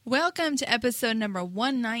Welcome to episode number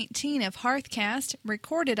 119 of Hearthcast,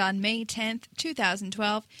 recorded on May 10th,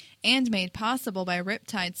 2012, and made possible by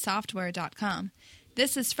RiptideSoftware.com.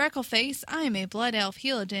 This is Freckleface, I am a Blood Elf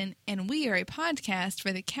Healadin, and we are a podcast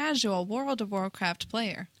for the casual World of Warcraft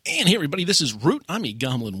player. And hey everybody, this is Root, I'm a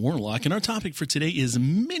Goblin Warlock, and our topic for today is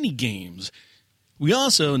mini-games. We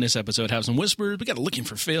also, in this episode, have some whispers. We got a Looking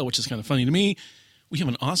for Fail, which is kind of funny to me. We have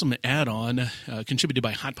an awesome add-on contributed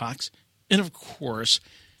by Hotbox. And of course,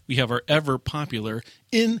 we have our ever-popular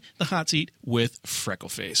In the Hot Seat with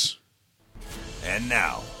Freckleface. And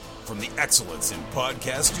now, from the Excellence in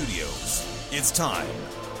Podcast Studios, it's time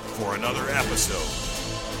for another episode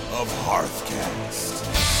of Hearthcast.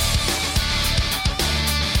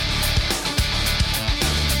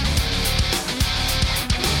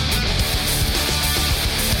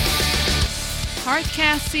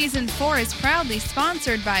 Hearthcast Season 4 is proudly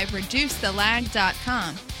sponsored by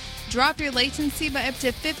ReduceTheLag.com. Drop your latency by up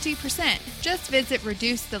to 50%. Just visit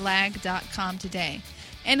ReduceTheLag.com today.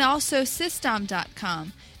 And also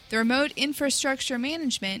System.com, the remote infrastructure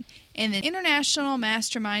management, and the International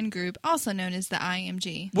Mastermind Group, also known as the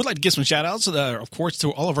IMG. Would like to give some shout-outs, of course,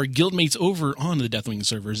 to all of our guildmates over on the Deathwing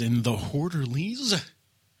servers in the Horderlies.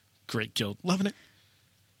 Great guild. Loving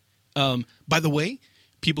it. By the way,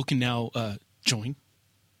 people can now join.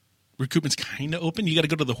 Recruitment's kind of open. You got to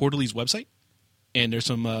go to the Horderlies website, and there's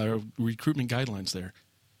some recruitment guidelines there.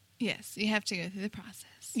 Yes, you have to go through the process.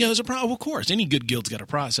 Yeah, there's a problem. Of course, any good guild's got a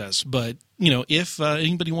process. But if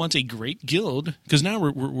anybody wants a great guild, because now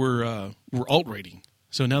we're alt raiding,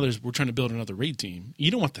 so now we're trying to build another raid team.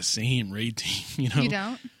 You don't want the same raid team, You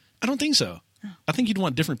don't? I don't think so. Oh. I think you'd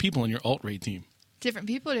want different people on your alt raid team. Different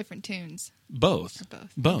people, or different tunes? Both.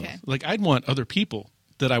 Both. Okay. Like I'd want other people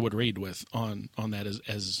that I would raid with on that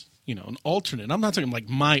as an alternate. I'm not talking like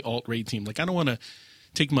my alt raid team. Like I don't want to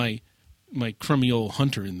take my crummy old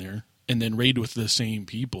hunter in there and then raid with the same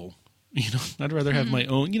people. I'd rather have my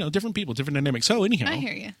own, different people, different dynamics. So anyhow, I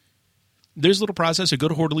hear you. There's a little process. So go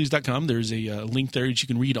to Horderlies.com. There's a link there that you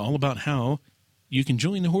can read all about how you can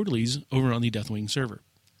join the Horderlies over on the Deathwing server.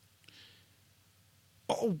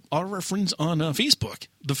 Oh, all of our friends on Facebook.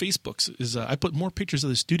 The Facebooks is I put more pictures of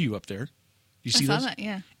the studio up there. You see I saw those? that,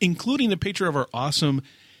 yeah. Including the picture of our awesome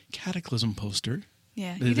Cataclysm poster.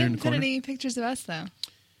 Yeah. There You in didn't the put corner. any pictures of us, though.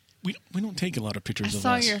 We don't take a lot of pictures I of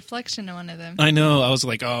saw us. your reflection in one of them. I know. I was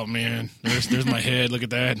like, oh, man, there's my head. Look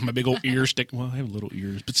at that. My big old ear stick. Well, I have little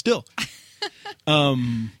ears, but still.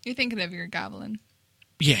 You're thinking of your goblin.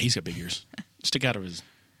 Yeah, he's got big ears. Stick out of his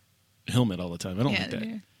helmet all the time. I don't like that.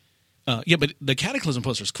 Yeah. Yeah, but the Cataclysm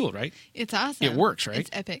poster is cool, right? It's awesome. It works, right?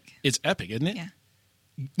 It's epic. It's epic, isn't it? Yeah.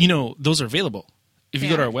 Those are available. If you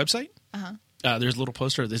go to Yeah. our website, there's a little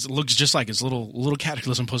poster. It looks just like it's a little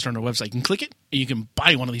Cataclysm poster on our website. You can click it, and you can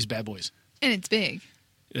buy one of these bad boys. And it's big.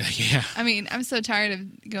 Yeah. I mean, I'm so tired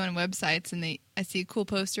of going to websites and I see a cool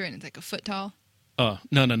poster and it's like a foot tall.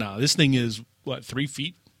 No. This thing is, 3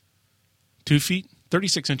 feet? 2 feet?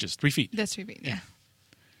 36 inches. 3 feet. That's 3 feet, yeah.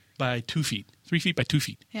 By 2 feet. 3 feet by 2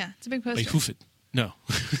 feet. Yeah, it's a big By poster. 2 feet. No.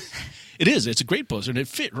 It is. It's a great poster, and it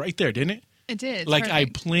fit right there, didn't it? It did. Like I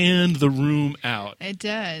planned the room out. It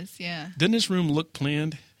does, yeah. Didn't this room look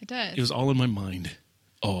planned? It does. It was all in my mind.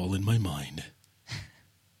 All in my mind.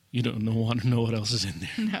 You don't want to know what else is in there.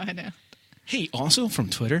 No, I don't. Hey, also from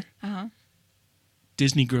Twitter, Uh-huh.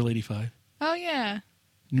 Disney Girl 85. Oh, yeah.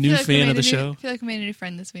 New fan of the show. I feel like we made a new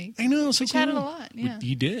friend this week. I know, so We cool. chatted a lot, yeah.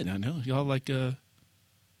 You did, I know. Y'all like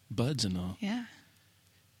buds and all. Yeah.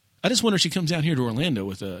 I just wonder if she comes down here to Orlando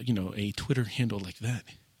with a Twitter handle like that.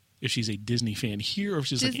 If she's a Disney fan here, or if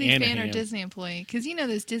she's Disney like fan Anaheim. or Disney employee. Because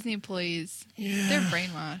those Disney employees, they're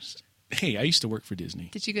brainwashed. Hey, I used to work for Disney.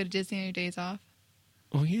 Did you go to Disney on your days off?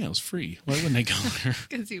 Oh, yeah, it was free. Why wouldn't I go there?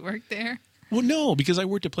 Because you worked there? Well, no, because I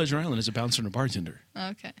worked at Pleasure Island as a bouncer and a bartender.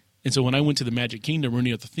 Okay. And so when I went to the Magic Kingdom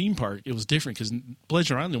running at the theme park, it was different because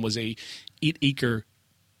Pleasure Island was a 8-acre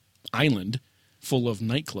island full of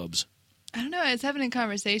nightclubs. I don't know. I was having a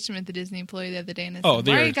conversation with the Disney employee the other day, and I said, Oh,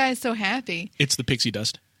 why are you guys so happy? It's the pixie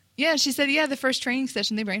dust. Yeah, she said, the first training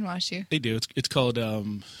session, they brainwash you. They do. It's called, I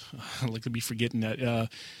like to be forgetting that,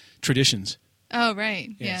 Traditions. Oh, right.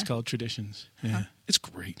 Yeah. It's called Traditions. Yeah. Huh. It's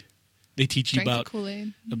great. They teach Drink you the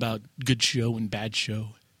Kool-Aid. about good show and bad show.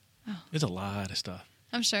 Oh. There's a lot of stuff.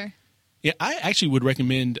 I'm sure. Yeah, I actually would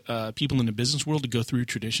recommend people in the business world to go through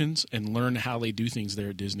Traditions and learn how they do things there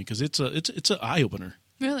at Disney because it's an eye opener.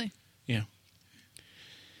 Really? Yeah,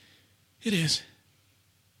 it is.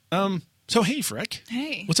 So hey, Freck.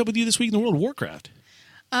 Hey. What's up with you this week in the world of Warcraft?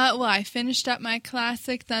 Well, I finished up my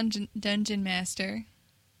classic Dungeon Master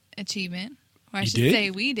achievement. Or I You should did?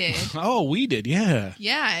 say we did. Oh, we did, yeah.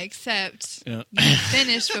 Yeah, except Yeah. you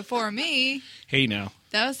finished before me. Hey, now.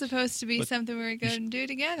 That was supposed to be But- something we were going to do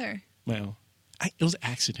together. Well, it was an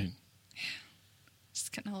accident.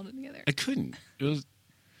 Just couldn't hold it together. I couldn't. It was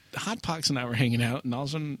Hot Pox and I were hanging out, and all of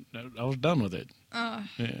a sudden I was done with it. Oh,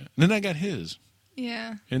 Yeah. And then I got his,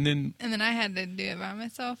 yeah. and then And then I had to do it by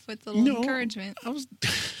myself with a little encouragement. I was.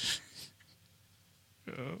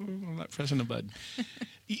 I'm not pressing the button.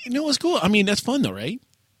 You know what's cool? I mean, that's fun though, right?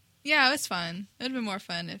 Yeah, it was fun. It would have been more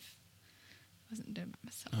fun if I wasn't doing it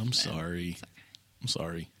myself. I'm but sorry. It's okay. I'm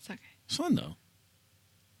sorry. It's okay. It's fun though.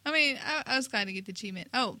 I mean, I was glad to get the achievement.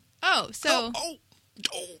 So Oh.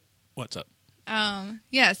 What's up?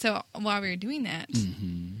 yeah. So while we were doing that,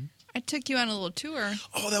 Mm-hmm. I took you on a little tour.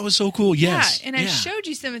 Oh, that was so cool. Yes. Yeah, and I showed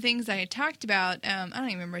you some of the things I had talked about. I don't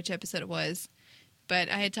even remember which episode it was, but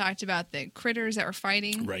I had talked about the critters that were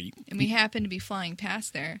fighting. Right. And we happened to be flying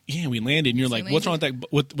past there. Yeah, we landed, and you're So like, we "What's wrong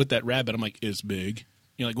with that rabbit?" I'm like, "It's big."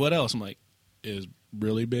 You're like, "What else?" I'm like, "It's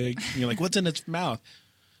really big." And you're like, "What's in its mouth?"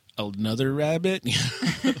 Another rabbit.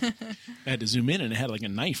 I had to zoom in, and it had like a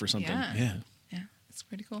knife or something. Yeah. Yeah, it's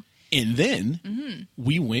pretty cool. And then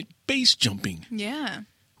we went base jumping, Yeah.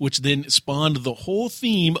 which then spawned the whole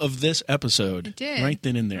theme of this episode. It did. Right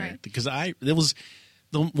then and there, Right. because it was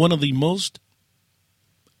one of the most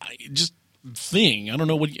thing. I don't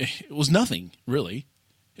know what it was. Nothing really.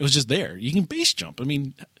 It was just there. You can base jump. I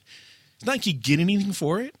mean, it's not like you get anything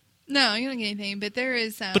for it, No, you don't get anything, but there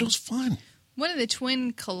is but it was fun. one of the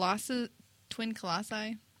twin colossi.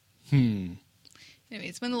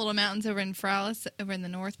 Anyways, one of the little mountains over in Fralis, over in the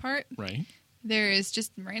north part, Right. there is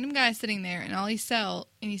just a random guy sitting there, and he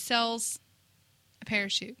sells a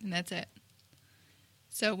parachute, and that's it.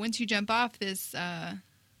 So once you jump off this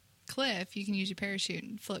cliff, you can use your parachute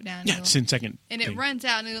and float down. Yeah, it's in second. And it thing. runs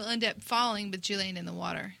out, and it'll end up falling, but you land in the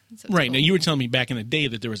water. So it's Right. cool. Now, you were telling me back in the day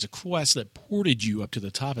that there was a quest that ported you up to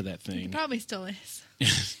the top of that It thing. probably still is.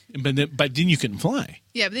 but then you couldn't fly.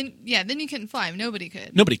 Yeah, but then you couldn't fly. Nobody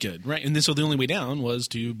could. Nobody could, right? And then so the only way down was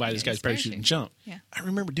to buy this Yeah, guy's his parachute and jump. Yeah. I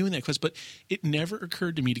remember doing that quest, but it never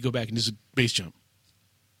occurred to me to go back and just base jump.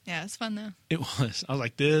 Yeah, it's fun though. It was. I was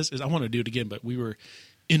like, I want to do it again, but we were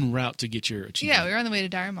en route to get your achievement. Yeah, we were on the way to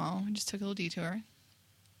Dire Mall. We just took a little detour.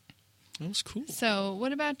 That was cool. So,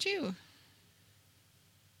 what about you?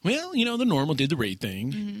 Well, the normal, did the raid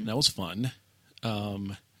thing. Mm-hmm. That was fun.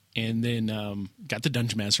 And then got the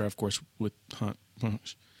Dungeon Master, of course, with Hot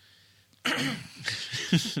Pox.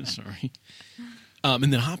 Sorry. And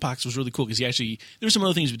then Hot Pox was really cool because there were some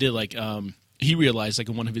other things we did. Like, he realized, like,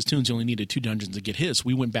 in one of his tunes, he only needed 2 dungeons to get his. So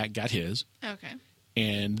we went back, got his. Okay.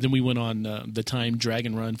 And then we went on the time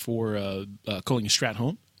dragon run for calling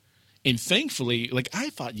Stratholme. And thankfully, like, I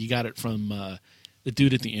thought you got it from the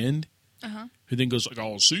dude at the end, who then goes like,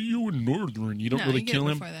 "I'll see you in Northern." You don't No, really you get kill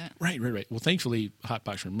it him. before that. Right. Well, thankfully,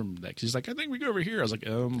 Hotbox remembered that because he's like, "I think we go over here." I was like,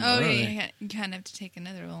 Oh, all yeah, right. you kind of have to take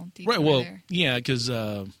another little detour Right. Well, there. yeah, because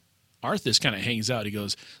Arthas kind of hangs out. He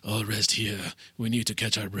goes, "I'll rest here. We need to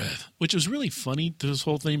catch our breath," which was really funny to this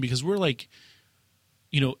whole thing because we're like,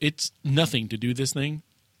 it's nothing to do this thing.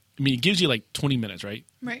 I mean, it gives you like 20 minutes, right?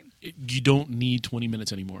 Right. You don't need 20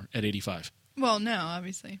 minutes anymore at 85. Well, no,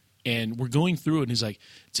 obviously. And we're going through it, and he's like,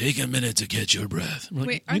 "Take a minute to catch your breath." We're like,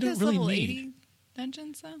 Wait, "You aren't don't those really level need 80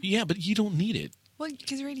 dungeons, though? Yeah, but you don't need it. Well,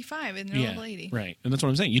 because you're 85 and they're level 80. Right. And that's what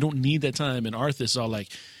I'm saying. You don't need that time. And Arthas is all like,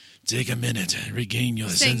 "Take a minute and regain your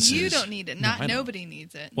Saying senses." you don't need it, No, not I know. nobody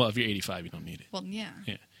needs it. Well, if you're 85, you don't need it. Well, yeah.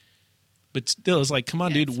 Yeah. But still, it's like, come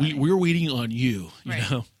on, Yeah, dude, it's funny. we're waiting on you, Right.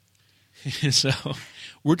 know? So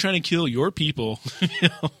we're trying to kill your people.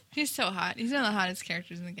 He's so hot. He's one of the hottest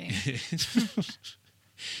characters in the game.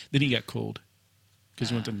 Then he got cold because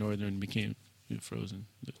he went to Northern and became frozen.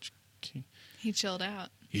 He chilled out.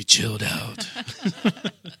 He chilled out.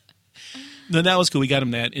 No, that was cool. We got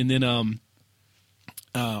him that. And then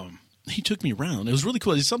he took me around. It was really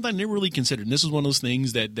cool. It's something I never really considered. And this is one of those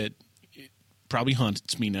things that probably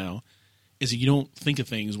haunts me now, is that you don't think of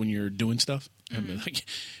things when you're doing stuff. Mm-hmm. I mean, like,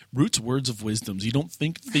 Root's words of wisdoms. You don't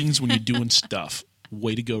think things when you're doing stuff.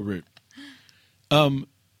 Way to go, Root.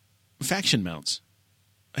 Faction mounts.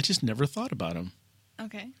 I just never thought about them.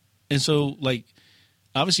 Okay. And so, like,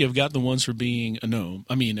 obviously I've got the ones for being a gnome.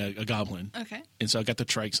 I mean, a goblin. Okay. And so I got the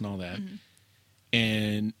trikes and all that. Mm-hmm.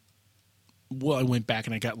 And, well, I went back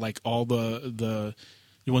and I got, like, all the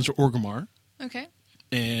ones for Orgrimmar. Okay.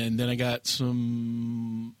 And then I got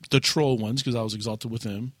the troll ones because I was exalted with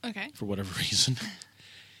them Okay. for whatever reason.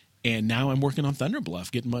 And now I'm working on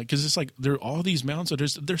Thunderbluff, getting because it's like there are all these mounts.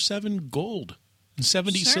 They're 7 gold and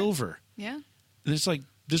 70 Sure. silver. Yeah. And it's like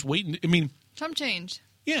just waiting. I mean, Some change.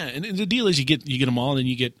 Yeah, and the deal is you get them all, and then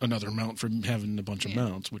you get another mount from having a bunch of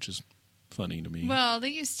mounts, which is funny to me. Well, it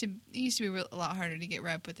used to be a lot harder to get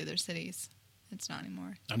rep with other cities. It's not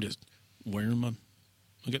anymore. I'm just wearing them.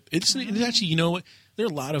 It's actually, you know what? There are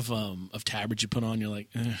a lot of tabards you put on. You're like,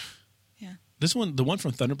 yeah. This one, the one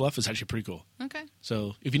from Thunder Bluff, is actually pretty cool. Okay.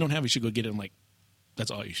 So if you don't have it, you should go get it. And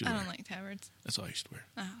that's all you should wear. I don't like tabards. That's all you should wear.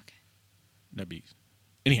 Oh, okay. That'd be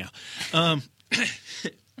anyhow.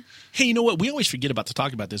 Hey, you know what? We always forget about to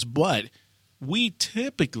talk about this, but we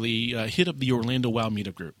typically hit up the Orlando WoW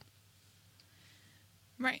meetup group.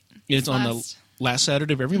 Right. It's on the last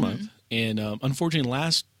Saturday of every month, and unfortunately,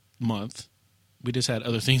 last month we just had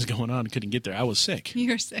other things going on and couldn't get there. I was sick.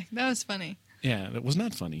 You were sick. That was funny. Yeah, that was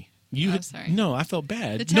not funny. Sorry. No, I felt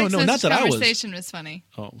bad. The text not that I was. conversation was funny.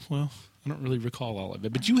 Oh well, I don't really recall all of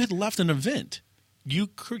it. But you had left an event. You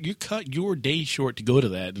cut your day short to go to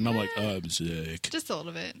that, and I'm like, I'm sick. Just a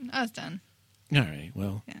little bit. I was done. All right,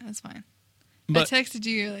 well. Yeah, that's fine. But, I texted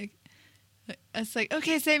you, I was like,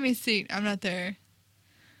 okay, save me a seat. I'm not there.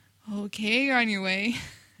 Okay, you're on your way.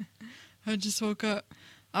 I just woke up.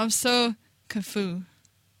 I'm so confused.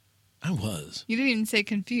 I was. You didn't even say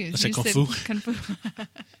confused. I said you confused. said confused.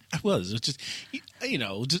 I was. It was just,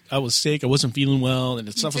 I was sick. I wasn't feeling well,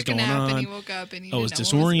 and stuff was going on. And you woke up and you I was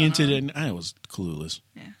didn't know what disoriented, was going on. and I was clueless.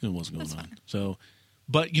 Yeah, it wasn't going that's on. fine. So,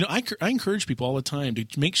 but I encourage people all the time to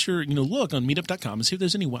make sure look on Meetup.com and see if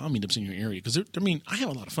there's any WoW meetups in your area, because I have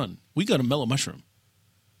a lot of fun. We go to Mellow Mushroom.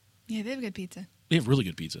 Yeah, they have good pizza. They have really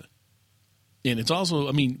good pizza, and it's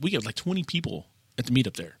also we get like 20 people at the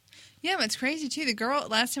meetup there. Yeah, but it's crazy too.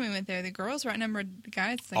 Last time we went there, the girls were outnumbered the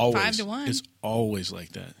guys like Always. 5-1. It's always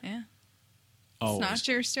like that. Yeah. Always. It's not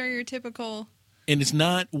your stereotypical. And it's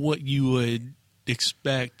not what you would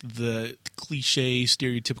expect the cliche,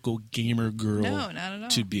 stereotypical gamer girl No, not at all.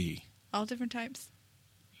 to be. All different types.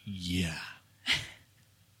 Yeah.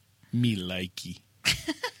 Me likey.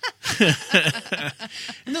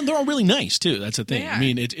 And then they're all really nice too. That's the thing. They are. I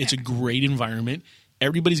mean, it's a great environment.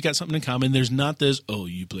 Everybody's got something in common. There's not this, oh,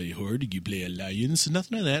 you play Horde, you play Alliance,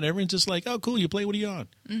 nothing like that. Everyone's just like, oh, cool, you play, what are you on?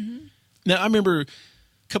 Mm-hmm. Now, I remember a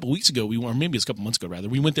couple weeks ago, or maybe it's a couple months ago, rather,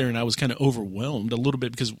 we went there and I was kind of overwhelmed a little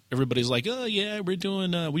bit because everybody's like, oh, yeah, we're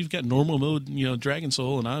doing, we've got normal mode, Dragon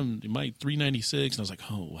Soul, and I'm in my 396. And I was like,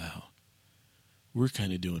 oh, wow. We're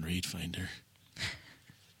kind of doing Raid Finder.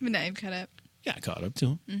 But now you've caught up. Yeah, I caught up to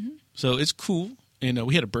him. Mm-hmm. So it's cool. And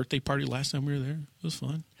we had a birthday party last time we were there. It was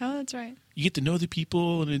fun. Oh, that's right. You get to know the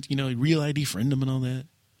people and, real ID friend them and all that.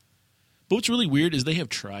 But what's really weird is they have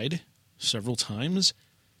tried several times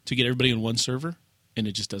to get everybody on one server, and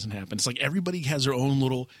it just doesn't happen. It's like everybody has their own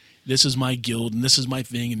little, this is my guild, and this is my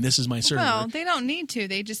thing, and this is my server. Well, they don't need to.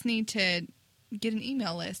 They just need to get an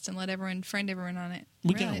email list and let friend everyone on it.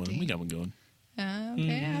 We got one. We got one going.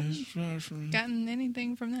 Okay, I haven't gotten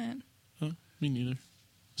anything from that. Me neither.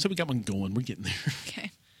 So we got one going. We're getting there.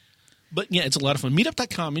 Okay. But yeah, it's a lot of fun.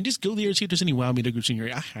 Meetup.com, and just go there and see if there's any WoW meetup groups in your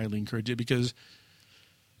area. I highly encourage it because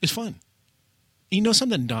it's fun.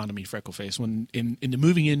 Something dawned on me, Freckleface, when in the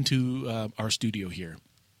moving into our studio here.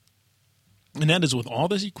 And that is with all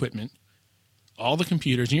this equipment, all the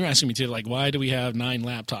computers, and you're asking me to, why do we have 9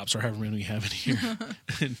 laptops or however many we have in here?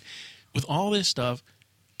 And with all this stuff,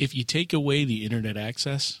 if you take away the internet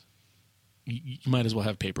access, you might as well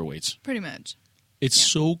have paperweights. Pretty much. It's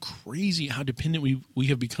so crazy how dependent we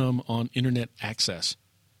have become on internet access.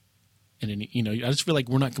 And, I just feel like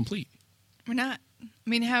we're not complete. We're not. I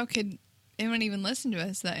mean, how could anyone even listen to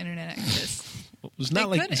us without internet access? It's not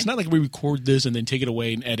like we record this and then take it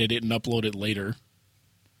away and edit it and upload it later.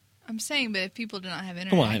 I'm saying, but if people do not have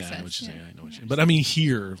internet access. I know what you're saying. I know what you're saying. But I mean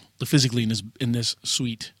here, physically in this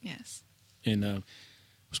suite. Yes. And we're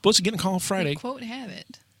supposed to get a call Friday. Quote have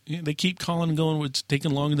it. Yeah, they keep calling and going. It's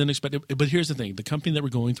taking longer than expected. But here's the thing. The company that we're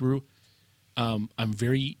going through, I'm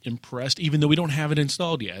very impressed. Even though we don't have it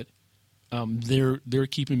installed yet, they're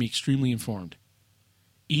keeping me extremely informed.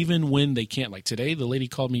 Even when they can't. Like today, the lady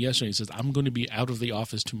called me yesterday and says, I'm going to be out of the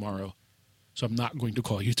office tomorrow, so I'm not going to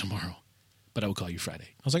call you tomorrow, but I will call you Friday.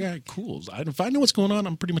 I was like, all right, cool. If I know what's going on,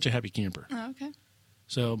 I'm pretty much a happy camper. Oh, okay.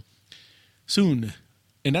 So soon.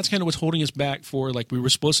 And that's kind of what's holding us back for, we were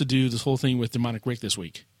supposed to do this whole thing with Demonic Rick this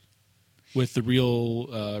week. With the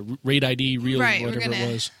real raid ID, right, whatever we're gonna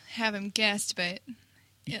it was. Have him guessed, but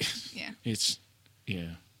yeah.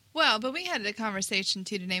 Yeah. Well, but we had a conversation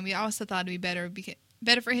too today. We also thought it'd be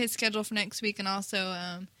better for his schedule for next week, and also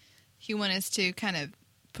he wanted us to kind of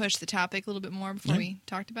push the topic a little bit more before we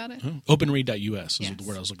talked about it. Openraid.us is the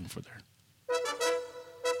word I was looking for there.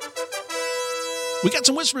 We got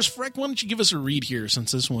some whispers, Freck. Why don't you give us a read here,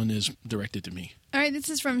 since this one is directed to me? All right, this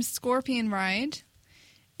is from Scorpion Ride.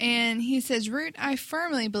 And he says, Root, I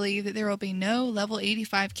firmly believe that there will be no level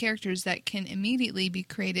 85 characters that can immediately be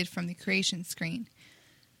created from the creation screen.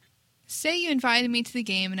 Say you invited me to the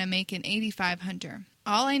game and I make an 85 hunter.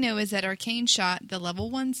 All I know is that Arcane Shot, the level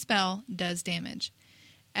 1 spell, does damage.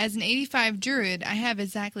 As an 85 druid, I have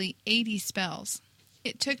exactly 80 spells.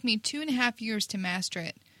 It took me 2.5 years to master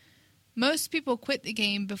it. Most people quit the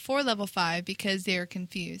game before level 5 because they are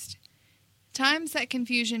confused. Times that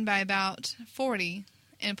confusion by about 40,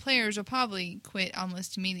 and players will probably quit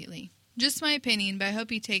almost immediately. Just my opinion, but I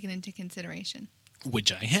hope you take it into consideration.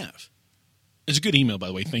 Which I have. It's a good email, by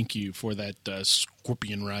the way. Thank you for that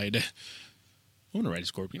scorpion ride. I want to ride a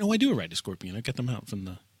scorpion. Oh, I do ride a scorpion. I got them out from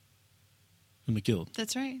the guild.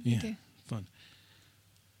 That's right. Yeah, You do. fun.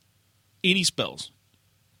 80 spells.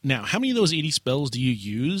 Now, how many of those 80 spells do you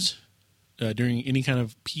use during any kind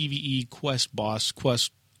of PvE quest, boss,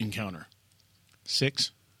 quest encounter?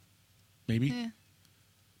 6? Maybe? Yeah.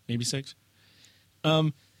 Maybe 6?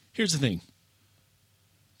 Here's the thing.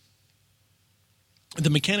 The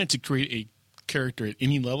mechanic to create a character at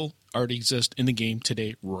any level already exists in the game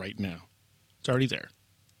today, right now. It's already there.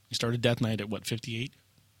 You started Death Knight at what, 58?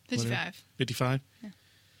 55. 55? Yeah.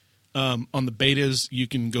 On the betas, you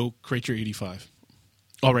can go create your 85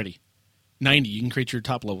 already. 90, you can create your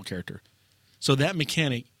top level character. So that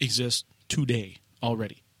mechanic exists today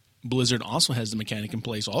already. Blizzard also has the mechanic in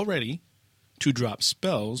place already to drop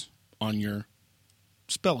spells on your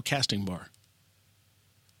spell casting bar.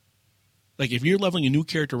 Like if you're leveling a new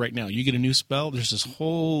character right now, you get a new spell, there's this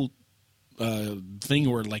whole thing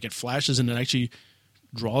where like it flashes and it actually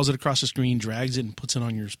draws it across the screen, drags it, and puts it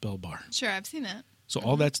on your spell bar. Sure, I've seen that. So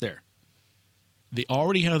all that's there. They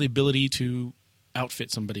already have the ability to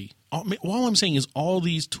outfit somebody. All I'm saying is all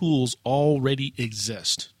these tools already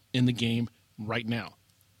exist in the game right now.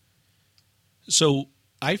 So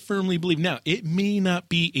I firmly believe now it may not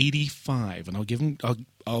be 85, and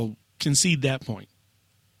I'll concede that point.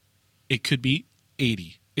 It could be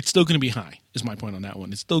 80. It's still going to be high, is my point on that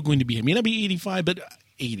one. It's still going to be, it may not be 85, but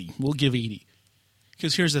 80. We'll give 80.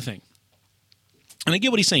 Because here's the thing. And I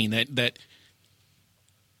get what he's saying, that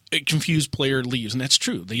a confused player leaves, and that's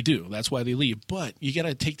true. They do. That's why they leave. But you got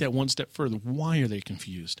to take that one step further. Why are they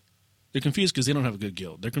confused? They're confused because they don't have a good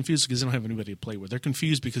guild. They're confused because they don't have anybody to play with. They're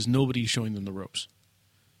confused because nobody's showing them the ropes.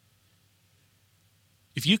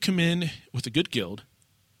 If you come in with a good guild,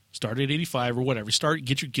 start at 85 or whatever,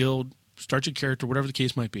 get your guild, start your character, whatever the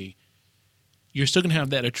case might be, you're still going to have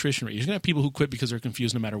that attrition rate. You're going to have people who quit because they're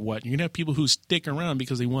confused no matter what. You're going to have people who stick around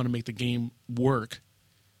because they want to make the game work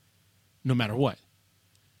no matter what.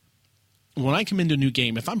 When I come into a new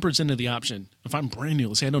game, if I'm presented the option, if I'm brand new,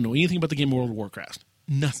 let's say I don't know anything about the game World of Warcraft,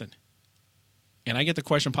 nothing, and I get the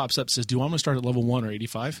question pops up, says, do I want to start at level 1 or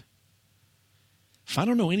 85? If I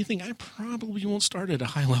don't know anything, I probably won't start at a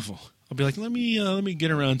high level. I'll be like, let me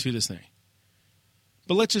get around to this thing.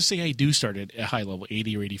 But let's just say I do start at a high level,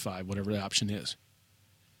 80 or 85, whatever the option is.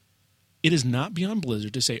 It is not beyond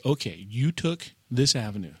Blizzard to say, okay, you took this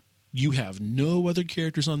avenue. You have no other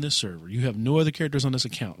characters on this server. You have no other characters on this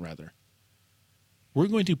account, rather. We're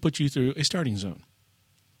going to put you through a starting zone.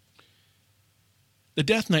 The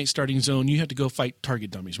Death Knight starting zone, you have to go fight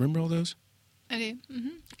target dummies. Remember all those? I do.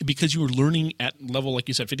 Mm-hmm. Because you were learning at level, like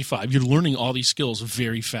you said, 55, you're learning all these skills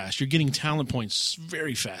very fast. You're getting talent points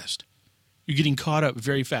very fast. You're getting caught up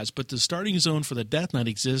very fast. But the starting zone for the Death Knight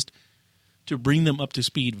exists to bring them up to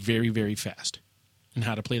speed very, very fast and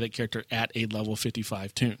how to play that character at a level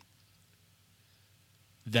 55 tune.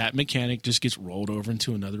 That mechanic just gets rolled over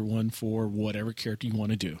into another one for whatever character you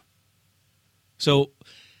want to do. So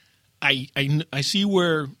I see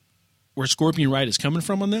where Scorpion Ride is coming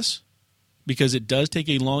from on this, because it does take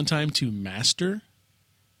a long time to master.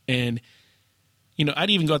 And,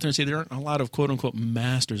 I'd even go out there and say there aren't a lot of quote-unquote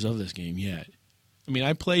masters of this game yet. I mean,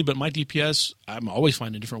 I play, but my DPS, I'm always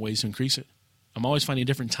finding different ways to increase it. I'm always finding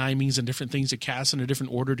different timings and different things to cast in a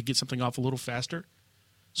different order to get something off a little faster.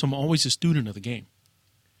 So I'm always a student of the game.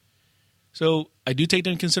 So I do take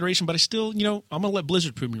that into consideration, but I still, I'm going to let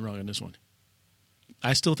Blizzard prove me wrong on this one.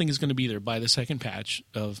 I still think it's going to be there by the second patch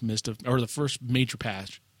of Mist of, or the first major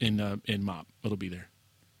patch in MoP. It'll be there.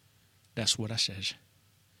 That's what I says.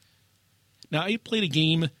 Now, I played a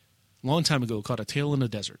game a long time ago called A Tale in the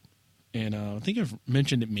Desert. And I think I've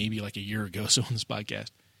mentioned it maybe like a year ago so on this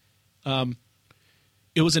podcast.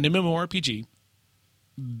 It was an MMORPG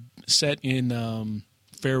set in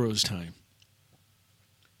Pharaoh's time.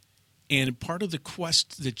 And part of the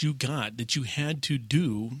quest that you got, that you had to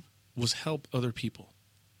do, was help other people.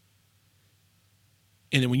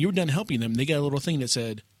 And then when you were done helping them, they got a little thing that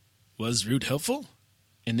said, was Root helpful?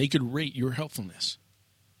 And they could rate your helpfulness.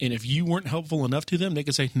 And if you weren't helpful enough to them, they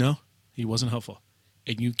could say, no, he wasn't helpful.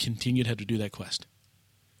 And you continued to have to do that quest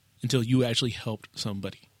until you actually helped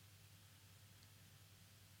somebody.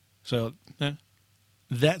 So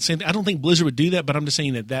that same, I don't think Blizzard would do that, but I'm just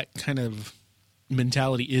saying that kind of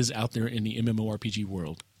mentality is out there in the MMORPG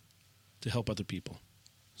world to help other people.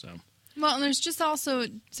 So, well, and there's just also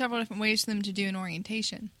several different ways for them to do an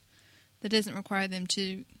orientation that doesn't require them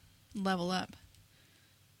to level up.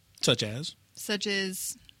 Such as,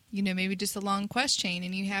 maybe just a long quest chain,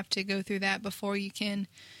 and you have to go through that before you can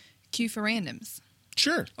queue for randoms.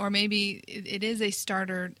 Sure. Or maybe it is a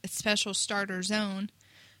special starter zone,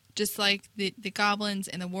 just like the goblins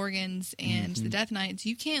and the worgens and the death knights.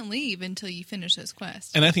 You can't leave until you finish those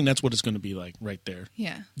quests. And I think that's what it's going to be like right there.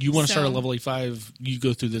 Yeah. You want to start at level 85, you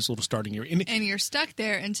go through this little starting area. And you're stuck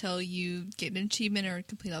there until you get an achievement or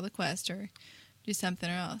complete all the quests or do something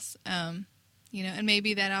else. And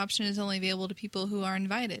maybe that option is only available to people who are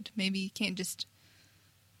invited. Maybe you can't just,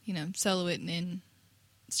 solo it and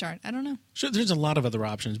start. I don't know. Sure, there's a lot of other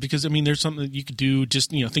options because, there's something that you could do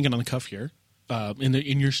just, thinking on the cuff here.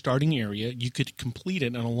 In your starting area, you could complete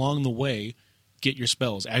it, and along the way, get your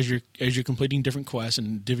spells as you're completing different quests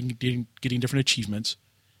and getting different achievements.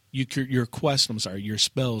 Your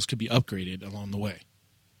spells could be upgraded along the way.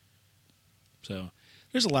 So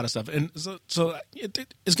there's a lot of stuff, and so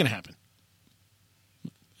it's going to happen.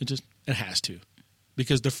 It has to,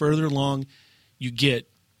 because the further along you get,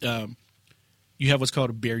 you have what's called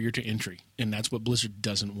a barrier to entry, and that's what Blizzard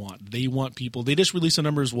doesn't want. They want people. They just released the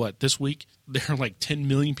numbers. This week? There are like 10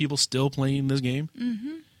 million people still playing this game.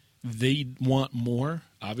 Mm-hmm. They want more,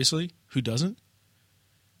 obviously. Who doesn't?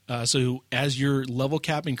 So as your level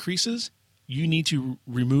cap increases, you need to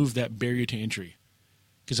remove that barrier to entry.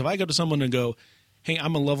 Because if I go to someone and go, hey,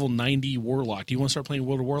 I'm a level 90 warlock. Do you want to start playing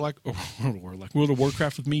World of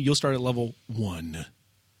Warcraft with me? You'll start at level 1.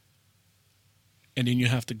 And then you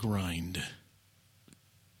have to grind.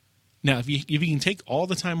 Now, if you can take all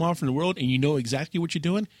the time off in the world and you know exactly what you're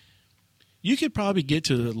doing, you could probably get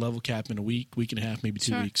to the level cap in a week and a half, maybe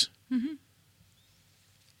 2 weeks. Mm-hmm.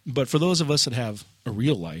 But for those of us that have a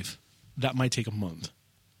real life, that might take a month.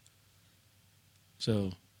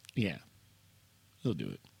 So, yeah, they'll do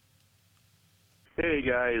it. Hey,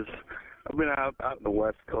 guys. I've been out in the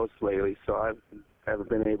West Coast lately, so I haven't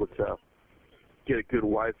been able to get a good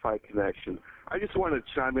Wi-Fi connection. I just wanted to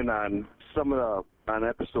chime in on on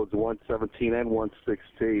episodes 117 and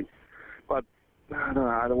 116. But I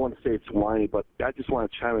don't want to say it's whiny, but I just want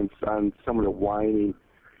to chime in on some of the whining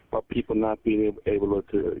about people not being able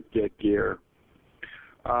to get gear.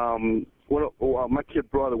 My kid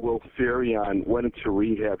brother, Will Furion, went into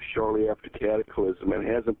rehab shortly after Cataclysm and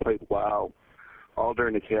hasn't played WoW all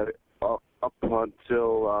during the up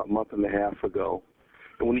until a month and a half ago.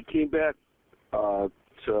 And when he came back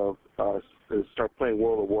to start playing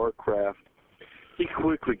World of Warcraft, he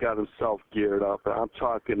quickly got himself geared up. I'm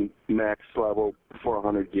talking max level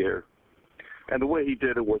 400 gear. And the way he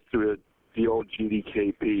did it was through the old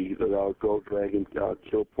GDKP, the Gold Dragon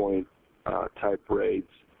Kill Point type raids.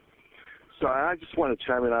 So I just want to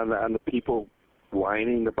chime in on the people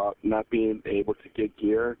whining about not being able to get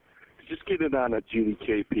gear. Just get it on the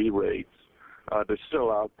GDKP raids. They're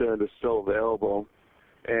still out there. They're still available.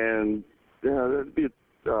 And that'd be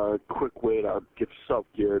a quick way to get yourself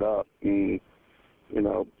geared up. And,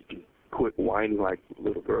 you can quit whining like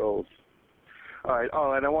little girls. All right.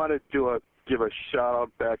 Oh, and I want to give a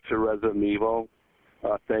shout-out back to Resident Evil.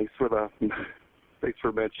 Thanks for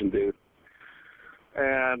mentioning, dude.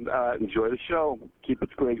 And enjoy the show. Keep up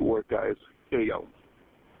the great work, guys. Here you go.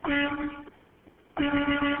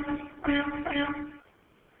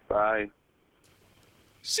 Bye.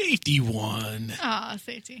 Safety won. Ah,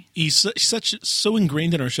 Safety. He's so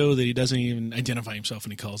ingrained in our show that he doesn't even identify himself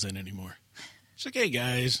when he calls in anymore. It's like, hey,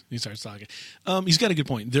 guys. He starts talking. He's got a good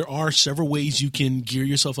point. There are several ways you can gear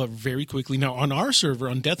yourself up very quickly. Now, on our server,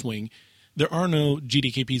 on Deathwing, there are no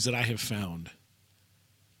GDKPs that I have found.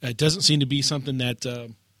 It doesn't seem to be something that a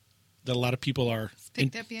lot of people are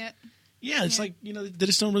picked up yet. Yeah, it's like, they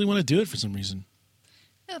just don't really want to do it for some reason.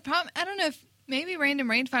 Yeah, the problem, I don't know if maybe Random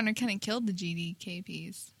Raid Finder kind of killed the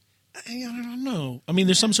GDKPs. I don't know. I mean,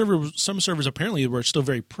 there's some servers apparently where it's still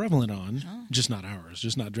very prevalent on, just not ours,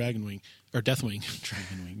 just not Dragonwing or Deathwing.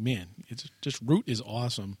 Dragonwing, man, it's just Root is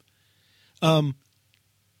awesome. And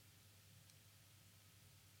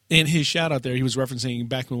his shout out there, he was referencing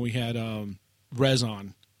back when we had Rez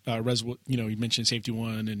on. Rez, he mentioned Safety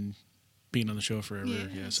One and being on the show forever.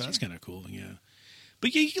 Yeah, so that's kind of cool. Yeah,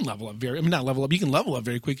 but yeah, you can level up not level up. You can level up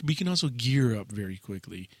very quick, but you can also gear up very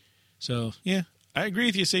quickly. So yeah, I agree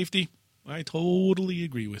with you, Safety. I totally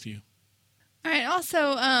agree with you. All right.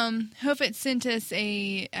 also, Hofit sent us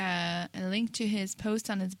a link to his post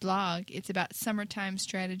on his blog. It's about summertime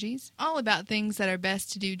strategies, all about things that are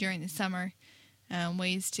best to do during the summer,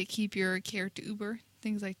 ways to keep your character uber,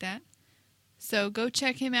 things like that. So go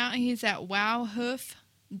check him out. He's at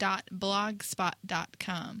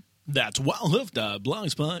wowhoof.blogspot.com. That's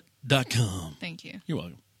wildhoof.blogspot.com. Thank you. You're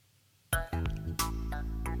welcome.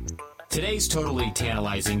 Today's totally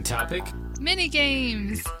tantalizing topic, Mini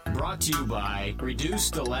games. brought to you by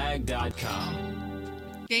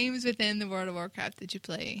ReduceTheLag.com. Games within the World of Warcraft that you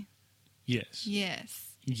play. Yes.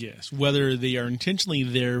 Yes. Yes. Whether they are intentionally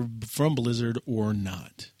there from Blizzard or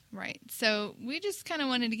not. Right. So we just kind of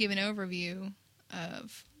wanted to give an overview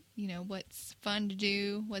of, what's fun to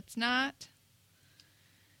do, what's not.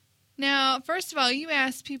 Now, first of all, you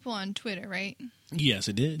asked people on Twitter, right? Yes,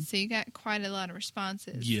 it did. So you got quite a lot of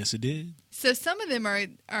responses. Yes, it did. So some of them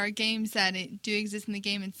are games that do exist in the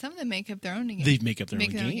game, and some of them make up their own games. They make up their own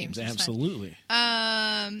games. games. Absolutely.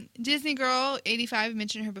 Disney Girl 85, I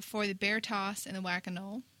mentioned her before, the Bear Toss and the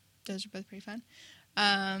Whack-A-Knoll. Those are both pretty fun.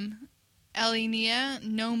 Elenia,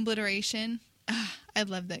 Gnome Obliteration. I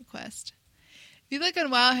love that quest. If you look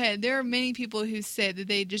on Wildhead, there are many people who said that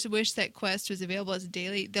they just wish that quest was available as a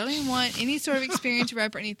daily. They don't even want any sort of experience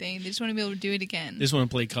rep or anything. They just want to be able to do it again. They just want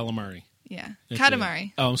to play Calamari. Yeah. That's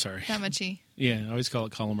Katamari. Oh, I'm sorry. Kamachi. Yeah, I always call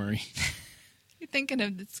it Calamari. You're thinking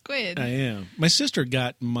of the squid. I am. My sister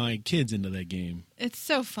got my kids into that game. It's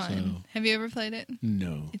so fun. So- Have you ever played it?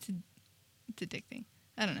 No. It's addicting.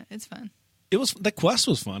 I don't know. It's fun. The quest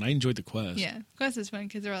was fun. I enjoyed the quest. Yeah. Quest is fun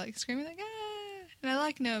because they're all like screaming like, ah. And I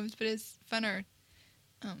like gnomes, but it's funner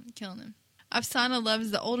killing them. Afsana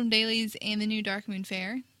loves the Oldham dailies and the new Darkmoon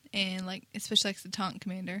Fair, and especially likes the Taunt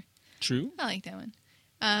Commander. True. I like that one.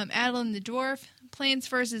 Adeline the Dwarf, Plants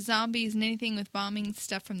vs. Zombies, and anything with bombing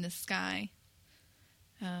stuff from the sky.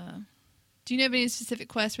 Do you know of any specific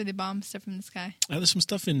quests where they bomb stuff from the sky? There's some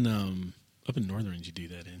stuff in up in Northrend you do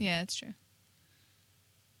that in. Yeah, that's true.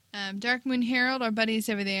 Darkmoon Herald, our buddies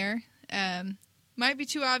over there. Might be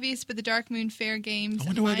too obvious, but the Darkmoon Fair games. I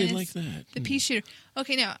wonder why they minus like that. The pea shooter.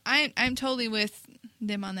 Okay, no, I'm totally with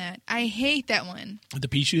them on that. I hate that one. The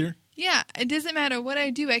pea shooter? Yeah, it doesn't matter what I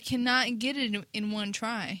do. I cannot get it in one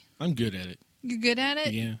try. I'm good at it. You're good at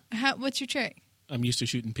it? Yeah. What's your trick? I'm used to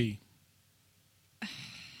shooting pea.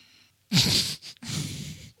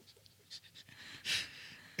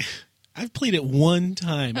 I've played it one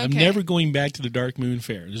time. Okay. I'm never going back to the Darkmoon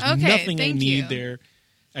Fair. There's Okay, nothing I thank need you. there.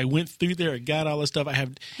 I went through there. I got all the stuff. I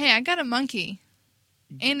have. Hey, I got a monkey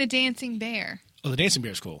and a dancing bear. Oh, the dancing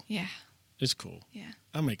bear's cool. Yeah, It's cool. yeah.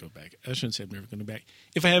 I might go back. I shouldn't say I'm never going to back.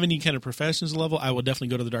 If I have any kind of professions level, I will definitely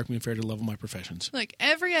go to the Darkmoon Fair to level my professions. Look,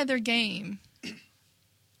 every other game,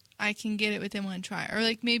 I can get it within one try. Or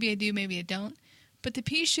maybe I do, maybe I don't. But the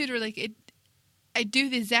pea shooter, I do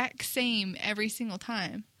the exact same every single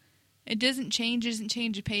time. It doesn't change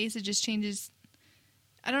the pace. It just changes.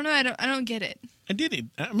 I don't know. I don't get it. I did it.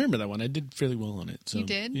 I remember that one. I did fairly well on it. So, You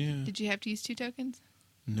did? Yeah. Did you have to use 2 tokens?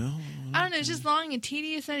 No. I don't know. It's just long and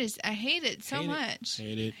tedious. I hate it so Hate it. much.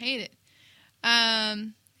 Hate it.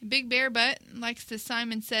 Big Bear Butt likes the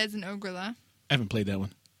Simon Says in Ogrela. I haven't played that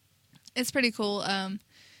one. It's pretty cool.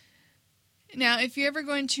 Now, if you're ever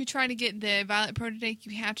going to try to get the Violet Prototype,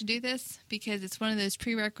 you have to do this because it's one of those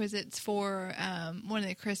prerequisites for one of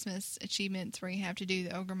the Christmas achievements where you have to do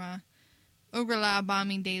the Ogrela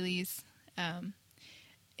bombing dailies.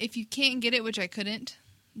 If you can't get it, which I couldn't,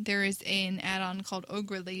 there is an add-on called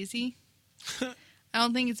Ogre Lazy. I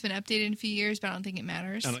don't think it's been updated in a few years, but I don't think it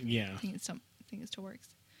matters. Yeah. I think it still works.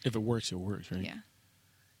 If it works, right?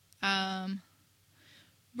 Yeah.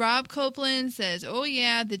 Rob Copeland says, "Oh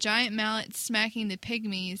yeah, the giant mallet smacking the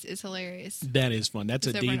pygmies is hilarious." That is fun. That's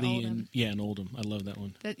It's a over in daily Oldham. in Oldham. I love that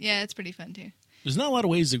one. It's pretty fun too. There's not a lot of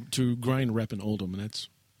ways to grind rep in Oldham, and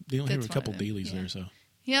they only have That's a couple one of them, dailies yeah. there. So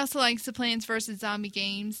He also likes the Plants vs. Zombie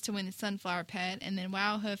games to win the Sunflower Pet, and then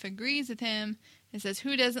Wowhoof agrees with him and says,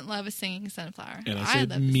 "Who doesn't love a singing sunflower?" and I love said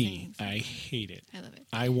the me. singing I sunflower. hate it. I love it.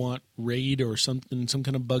 I want raid or some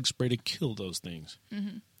kind of bug spray to kill those things.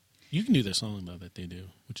 Mm-hmm. You can do the song though that they do,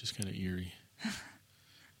 which is kind of eerie.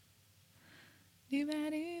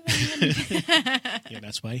 Yeah,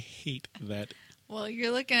 that's why I hate that. Well,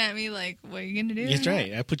 you're looking at me like, what are you going to do? That's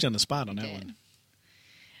right. I put you on the spot on that did.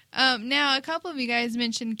 one. Now, a couple of you guys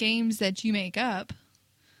mentioned games that you make up.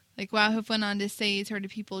 Like Wowhoof went on to say he's heard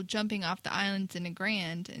of people jumping off the islands in a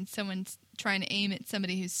grand, and someone's trying to aim at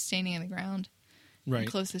somebody who's standing on the ground. Right.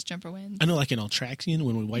 The closest jumper wins. I know, like in Altraxian,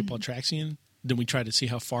 when we wipe Altraxian, then we try to see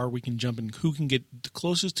how far we can jump and who can get the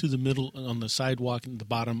closest to the middle on the sidewalk and the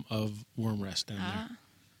bottom of Wormrest down there.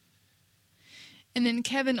 And then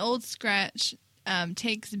Kevin Old Scratch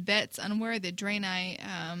takes bets on where the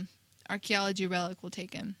Draenei archaeology relic will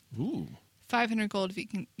take him. Ooh. 500 gold if you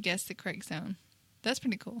can guess the correct zone. That's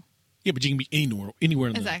pretty cool. Yeah, but you can be anywhere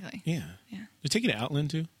in Exactly. Yeah. You take it to Outland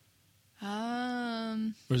too?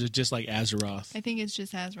 Or is it just like Azeroth? I think it's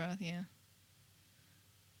just Azeroth, yeah.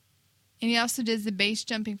 And he also does the base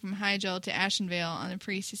jumping from Hyjal to Ashenvale on the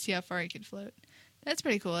priest to see how far he could float. That's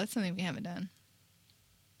pretty cool. That's something we haven't done.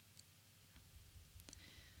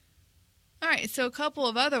 All right, so a couple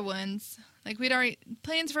of other ones. Like we'd already...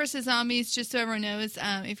 Plants vs. Zombies, just so everyone knows,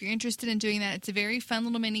 if you're interested in doing that, it's a very fun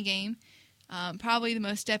little mini game. Probably the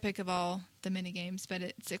most epic of all the mini games, but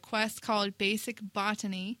it's a quest called Basic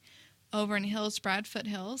Botany over in Hillsbrad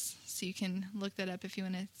Foothills. So you can look that up if you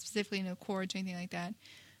want to specifically know chords or anything like that.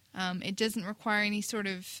 It doesn't require any sort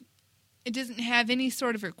of... It doesn't have any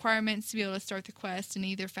sort of requirements to be able to start the quest, and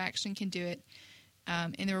either faction can do it.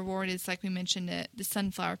 And the reward is, like we mentioned, the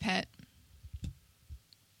sunflower pet.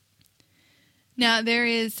 Now, there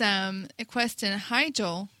is a quest in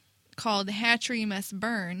Hyjal called The Hatchery Must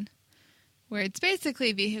Burn, where it's basically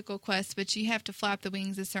a vehicle quest, but you have to flap the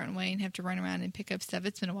wings a certain way and have to run around and pick up stuff.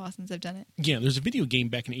 It's been a while since I've done it. Yeah, there's a video game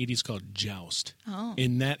back in the 80s called Joust. Oh.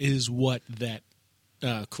 And that is what that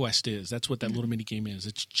quest is. That's what that little mini game is.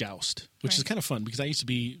 It's Joust, which is kind of fun because I used to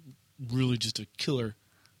be really just a killer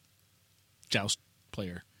Joust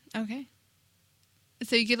player. Okay.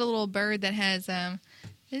 So you get a little bird that has a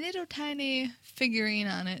little tiny figurine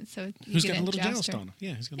on it. So you Who's get got a little jouster. joust on him?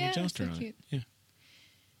 Yeah, he's got a little jouster so on cute. it.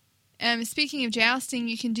 Yeah. Speaking of jousting,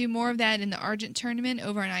 you can do more of that in the Argent tournament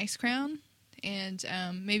over in Ice Crown. And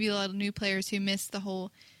maybe a lot of new players who missed the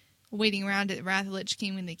whole waiting around at Wrath of Lich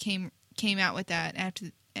King when they came out with that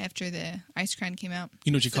after the Ice Crown came out.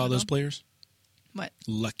 You know what you call those players? What?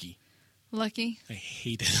 Lucky. Lucky? I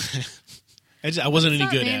hated it. I wasn't It's any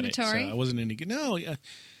not good mandatory. at it. So I wasn't any good. No, yeah.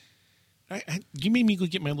 You made me go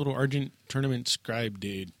get my little Argent tournament scribe,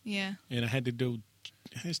 dude. Yeah. And I had to do...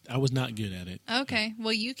 I was not good at it. Okay.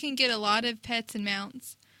 Well, you can get a lot of pets and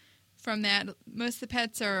mounts from that. Most of the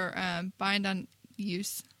pets are bind on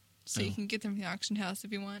use, so you can get them from the auction house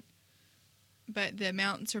if you want. But the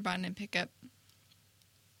mounts are bind and pick up.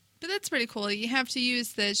 But that's pretty cool. You have to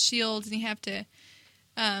use the shields, and you have to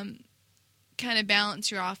kind of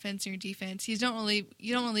balance your offense and your defense. You don't want to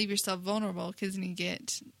leave yourself vulnerable because then you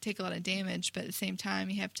take a lot of damage. But at the same time,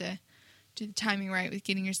 you have to do the timing right with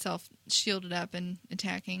getting yourself shielded up and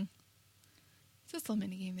attacking. So it's a little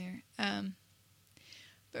mini game there.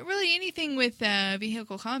 But really, anything with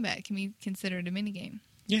vehicle combat can be considered a mini game.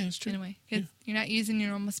 Yeah, it's true. In a way, because you're not using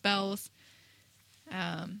your normal spells.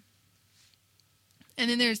 And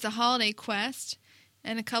then there's the holiday quest,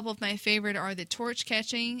 and a couple of my favorite are the torch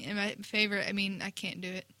catching. And my favorite, I can't do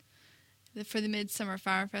it. For the Midsummer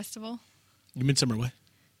Fire Festival. The Midsummer what?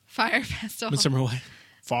 Fire Festival. Midsummer what?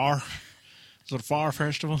 Fire? Is it a fire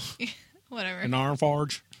festival? Whatever. An Iron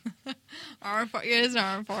Forge? Yeah, it's an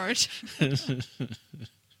Iron Forge.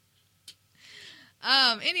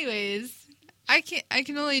 Anyways, I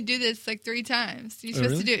can only do this like 3 times. You're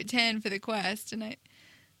supposed to do it 10 for the quest, and I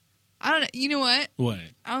don't know. You know what? What?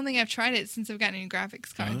 I don't think I've tried it since I've gotten a new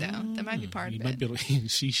graphics card, though. That might be part of it. You might be able to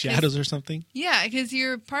see shadows or something. Yeah, because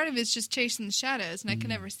your part of it's just chasing the shadows, and I can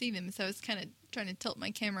never see them, so I was kind of trying to tilt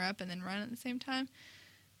my camera up and then run at the same time.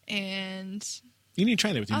 And you need to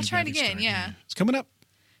try that with your I'll new try it graphics again, card. yeah. It's coming up.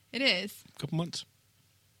 It is. A couple months.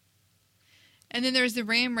 And then there's the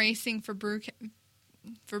ram racing for Brewfest,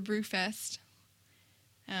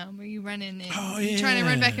 where you run in and you're trying to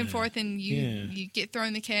run back and forth, and you get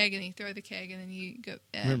thrown the keg, and you throw the keg, and then you go.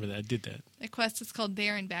 Remember that. I did that. The quest is called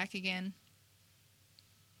There and Back Again.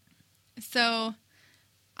 So,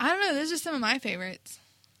 I don't know. Those are some of my favorites.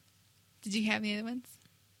 Did you have any other ones?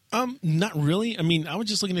 Not really. I was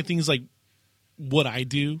just looking at things like what I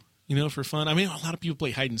do, for fun. A lot of people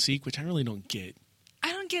play hide and seek, which I really don't get.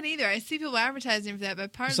 I don't get either. I see people advertising for that,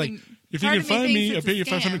 but It's like, if you can find me, I'll pay you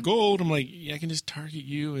 500 gold. I'm like, yeah, I can just target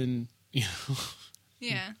you and,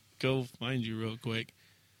 yeah, go find you real quick.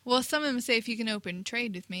 Well, some of them say if you can open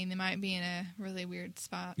trade with me, they might be in a really weird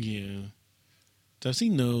spot. Yeah. So I've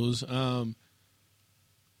seen those.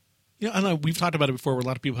 I know we've talked about it before where a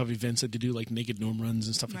lot of people have events that they do like naked gnome runs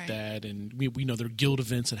and stuff like that. And we know there are guild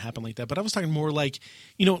events that happen like that. But I was talking more like,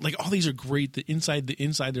 like all these are great. The inside,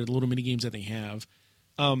 they're the little mini games that they have.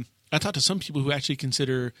 I talked to some people who actually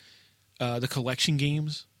consider the collection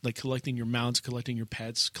games, like collecting your mounts, collecting your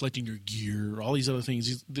pets, collecting your gear, all these other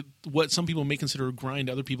things. What some people may consider a grind,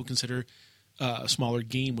 other people consider a smaller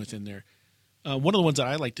game within there. One of the ones that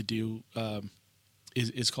I like to do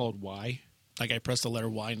is called Y. Like I press the letter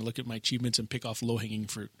Y and look at my achievements and pick off low-hanging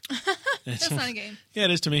fruit. That's not a game. Yeah,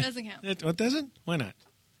 it is to me. Doesn't count. What doesn't? Why not?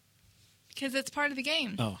 Because it's part of the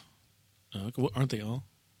game. Oh. Well, aren't they all?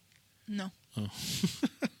 No.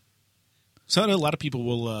 So I know a lot of people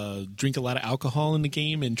will drink a lot of alcohol in the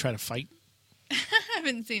game and try to fight. I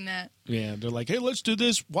haven't seen that. Yeah, they're like, hey, let's do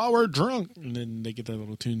this while we're drunk. And then they get their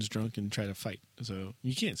little tunes drunk and try to fight. So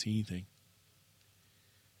you can't see anything.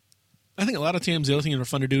 I think a lot of times the other thing that are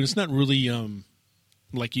fun to do, it's not really,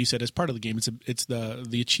 like you said, as part of the game. It's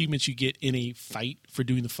the achievements you get in a fight for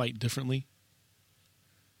doing the fight differently.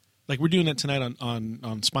 Like we're doing that tonight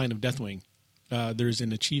on Spine of Deathwing. There's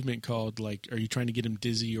an achievement called, like, are you trying to get him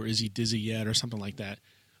dizzy or is he dizzy yet or something like that,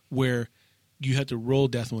 where you have to roll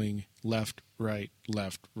Deathwing left, right.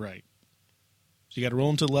 So you got to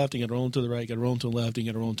roll him to the left, you got to roll him to the right, you got to roll him to the left, you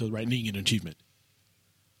got to roll him to the right, and then you get an achievement.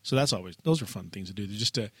 So those are fun things to do. They're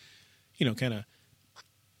just to, kind of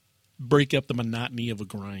break up the monotony of a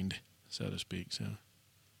grind, so to speak. So,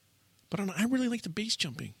 but I really like the base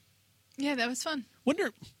jumping. Yeah, that was fun.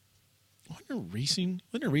 Wonder racing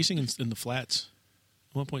in the flats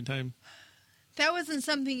at one point in time. That wasn't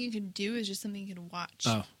something you could do. It was just something you could watch.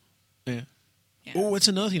 Oh, yeah. Yeah. Oh, what's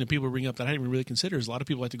another thing that people bring up that I didn't really consider is a lot of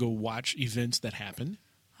people like to go watch events that happen.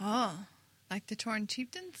 Oh, like the Torn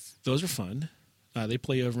Chieftains? Those are fun. They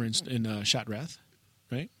play over in Shatrath,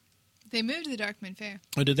 right? They moved to the Darkman Fair.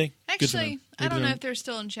 Oh, did they? Good for Actually, them. I don't know if they're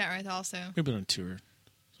still in Shatrath also. Maybe on tour.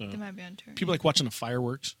 So They might be on tour. people like watching the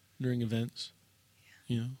fireworks during events,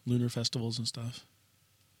 lunar festivals and stuff.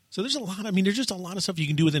 So there's a lot. I mean, there's just a lot of stuff you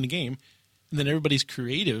can do within the game, and then everybody's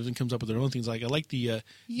creative and comes up with their own things. Like I like the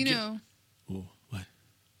Oh, what?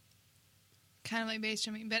 Kind of like base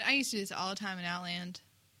jumping, but I used to do this all the time in Outland.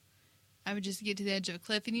 I would just get to the edge of a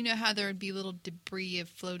cliff, and you know how there would be little debris of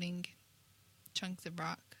floating chunks of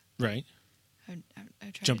rock. Right. I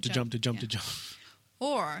would try Jump to jump.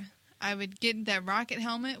 Or I would get that rocket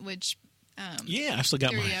helmet, which Yeah, I've still got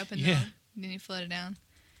threw mine. you up, and Yeah. then you floated down.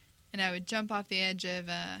 And I would jump off the edge of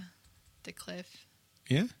the cliff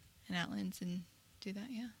Yeah, in Outlands and do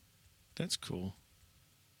that. Yeah. that's cool.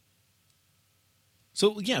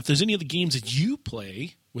 So, yeah, if there's any other games that you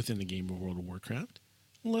play within the game of World of Warcraft,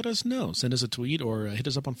 let us know. Send us a tweet or hit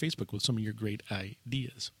us up on Facebook with some of your great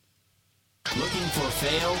ideas. Looking for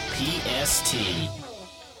fail PST.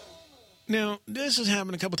 Now, this has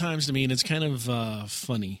happened a couple times to me, and it's kind of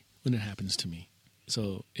funny when it happens to me.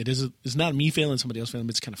 So it's not me failing, somebody else failing,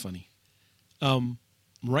 but it's kind of funny.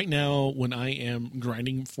 Right now, when I am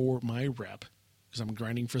grinding for my rep, because I'm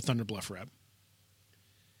grinding for Thunderbluff rep,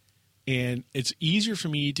 and it's easier for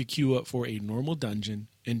me to queue up for a normal dungeon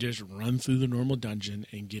and just run through the normal dungeon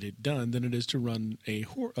and get it done than it is to run a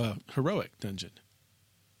heroic dungeon.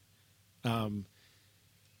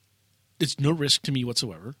 It's no risk to me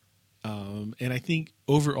whatsoever. And I think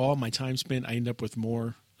overall, my time spent, I end up with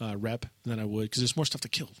more rep than I would because there's more stuff to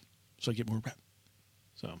kill. So I get more rep.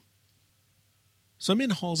 So I'm in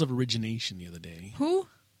Halls of Origination the other day. Who?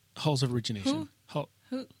 Halls of Origination.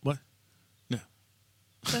 Who? What? No.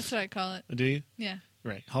 That's what I call it. Do you? Yeah,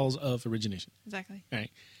 Right. Halls of Origination. exactly. All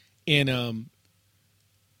right. And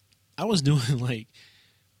I was doing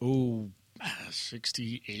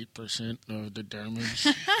 68% of the damage.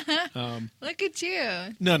 Look at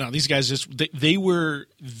you. No, these guys just they were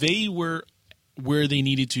where they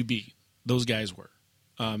needed to be. Those guys were.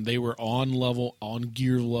 They were on level, on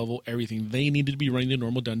gear level, everything. They needed to be running the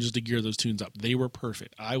normal dungeons to gear those tunes up. They were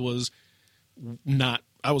perfect. I was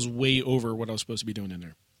way over what I was supposed to be doing in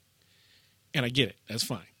there. And I get it. That's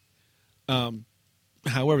fine.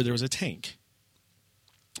 However, there was a tank.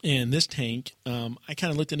 And this tank, I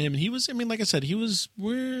kind of looked at him, and he was, like I said, he was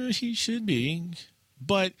where he should be.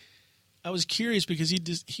 But I was curious because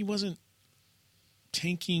he wasn't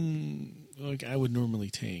tanking like I would normally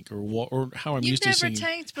tank, or how I'm used to seeing. You've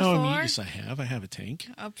never tanked before? Yes, I have. I have a tank.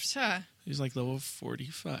 Oh, sure. He's like level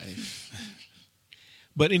 45.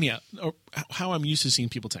 But anyhow, how I'm used to seeing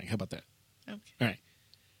people tank. How about that? Okay. All right.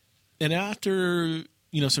 And after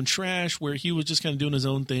some trash where he was just kind of doing his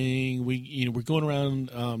own thing, we're going around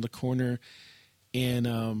the corner, and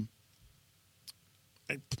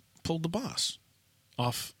I pulled the boss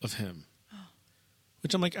off of him.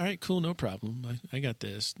 Which I'm like, all right, cool, no problem. I got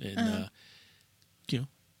this. And, and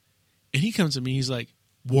he comes to me, he's like,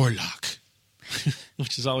 Warlock.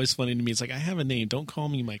 Which is always funny to me. It's like, I have a name. Don't call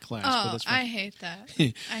me my class. Oh, but that's fine. I hate that.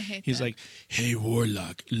 He's like, hey,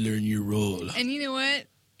 Warlock, learn your role. And you know what?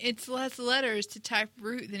 It's less letters to type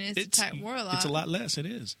root than it is to type Warlock. It's a lot less. It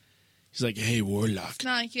is. He's like, hey, Warlock. It's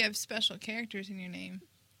not like you have special characters in your name.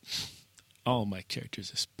 All my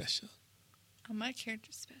characters are special. Oh, my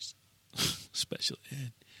character's special. Special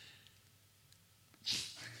ed.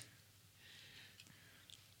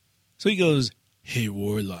 So he goes, "Hey,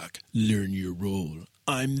 Warlock, learn your role.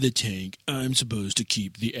 I'm the tank. I'm supposed to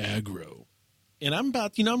keep the aggro." And I'm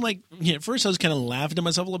about, I'm like, at first I was kind of laughing to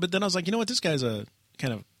myself a little bit. Then I was like, you know what? This guy's a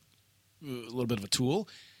kind of a little bit of a tool.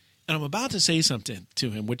 And I'm about to say something to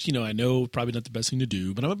him, which, I know probably not the best thing to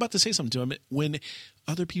do, but I'm about to say something to him when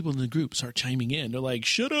other people in the group start chiming in. They're like,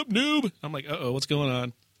 "Shut up, noob." I'm like, uh-oh, what's going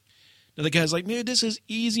on? And the guy's like, "Man, this is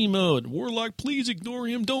easy mode. Warlock, please ignore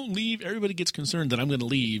him. Don't leave." Everybody gets concerned that I'm going to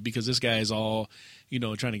leave because this guy is all,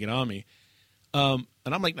 trying to get on me. And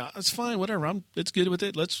I'm like, "Nah, it's fine, whatever. It's good with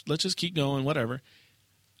it. Let's just keep going, whatever."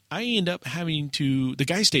 I end up having to. The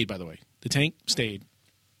guy stayed, by the way. The tank stayed,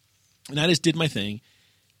 and I just did my thing,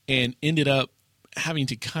 and ended up having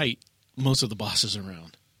to kite most of the bosses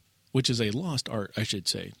around, which is a lost art, I should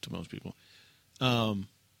say, to most people.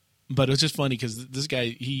 But it was just funny because this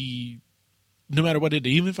guy, no matter what it did,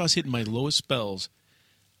 even if I was hitting my lowest spells,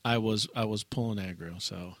 I was pulling aggro.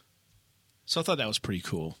 So I thought that was pretty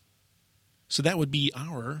cool. So that would be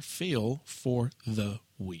our fail for the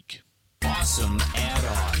week. Awesome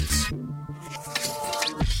add-ons.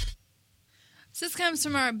 So this comes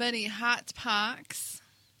from our buddy Hot Pox.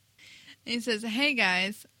 And he says, "Hey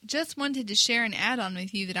guys, just wanted to share an add-on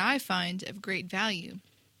with you that I find of great value.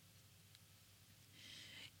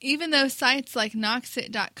 Even though sites like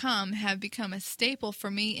Noxit.com have become a staple for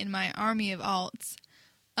me in my army of alts."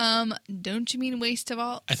 Don't you mean waste of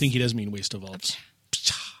alts? I think he does mean waste of alts.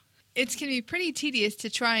 It can be pretty tedious to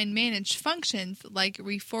try and manage functions like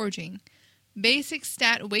reforging. Basic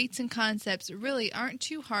stat weights and concepts really aren't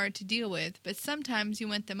too hard to deal with, but sometimes you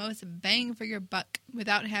want the most bang for your buck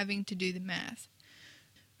without having to do the math.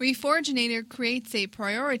 Reforginator creates a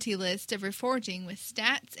priority list of reforging with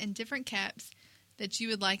stats and different caps that you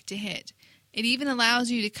would like to hit. It even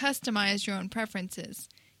allows you to customize your own preferences.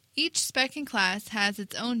 Each spec and class has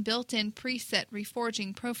its own built-in preset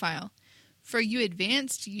reforging profile. For you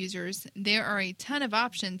advanced users, there are a ton of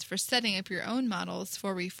options for setting up your own models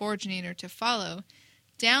for Reforginator to follow,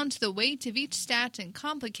 down to the weight of each stat and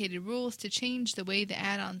complicated rules to change the way the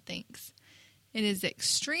add-on thinks. It is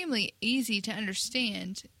extremely easy to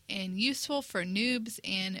understand and useful for noobs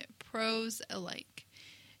and pros alike.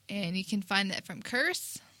 And you can find that from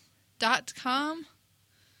curse.com.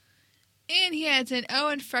 And he adds in, "Oh,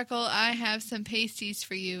 and Freckle, I have some pasties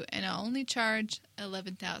for you, and I'll only charge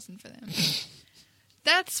 $11,000 for them."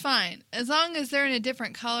 That's fine. As long as they're in a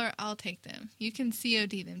different color, I'll take them. You can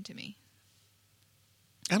COD them to me.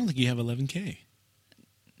 I don't think you have 11K.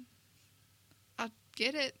 I'll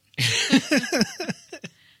get it.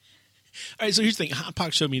 All right, so here's the thing. Hot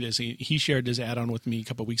Pox showed me this. He shared this add-on with me a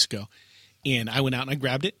couple of weeks ago. And I went out and I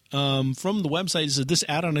grabbed it. From the website, it says this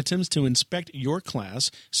add-on attempts to inspect your class,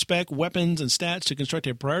 spec, weapons, and stats to construct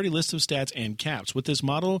a priority list of stats and caps. With this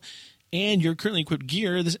model and your currently equipped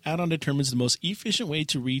gear, this add-on determines the most efficient way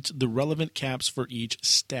to reach the relevant caps for each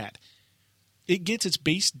stat. It gets its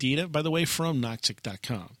base data, by the way, from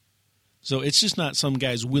Noxit.com. So it's just not some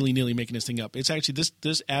guys willy-nilly making this thing up. It's actually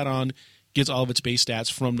this add-on gets all of its base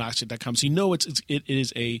stats from Noxit.com. So you know it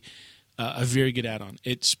is a very good add-on.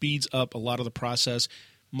 It speeds up a lot of the process.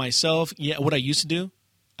 Myself, what I used to do,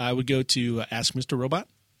 I would go to Ask Mr. Robot,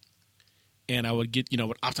 and I would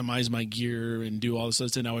would optimize my gear and do all this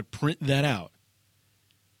stuff, and I would print that out.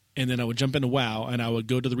 And then I would jump into WoW, and I would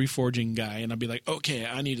go to the reforging guy, and I'd be like, okay,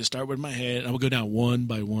 I need to start with my head. And I would go down one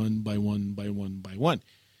by one by one by one by one.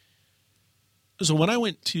 So when I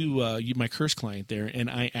went to my Curse client there,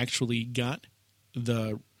 and I actually got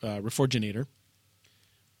the Reforginator,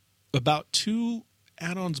 about 2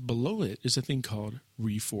 add-ons below it is a thing called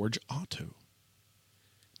Reforge Auto.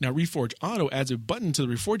 Now, Reforge Auto adds a button to the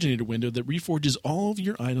Reforginator window that reforges all of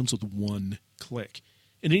your items with one click.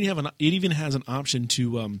 And it even has an option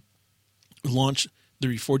to launch the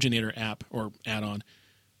Reforginator app or add-on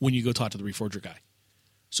when you go talk to the Reforger guy.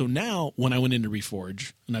 So now, when I went into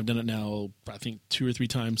Reforge, and I've done it now, I think 2 or 3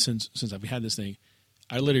 times since I've had this thing,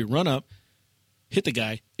 I literally run up, hit the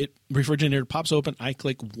guy, Reforginator pops open, I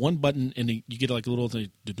click one button, and you get like a little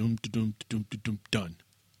thing, done.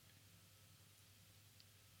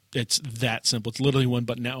 It's that simple. It's literally one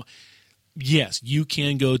button. Now, yes, you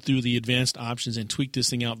can go through the advanced options and tweak this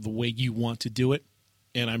thing out the way you want to do it.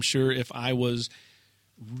 And I'm sure if I was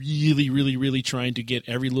really, really, really trying to get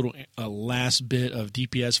every little last bit of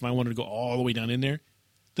DPS, if I wanted to go all the way down in there,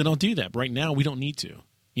 then I'll do that. But right now, we don't need to.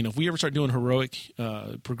 If we ever start doing heroic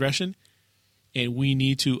progression, and we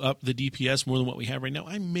need to up the DPS more than what we have right now,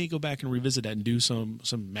 I may go back and revisit that and do some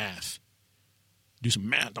math. Do some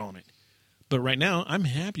math on it. But right now, I'm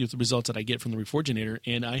happy with the results that I get from the Reforginator,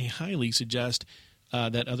 and I highly suggest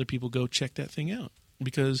that other people go check that thing out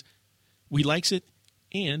because we likes it,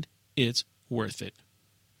 and it's worth it.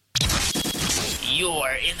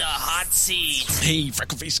 You're in the hot seat. Hey,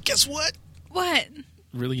 Freckleface, guess what? What?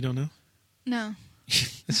 Really, you don't know? No.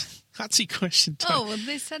 Hot seat question time. Oh, well,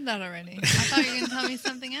 they said that already. I thought you were going to tell me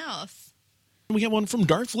something else. We got one from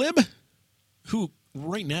Darkflib, who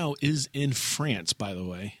right now is in France, by the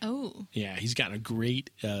way. Oh. Yeah, he's got a great...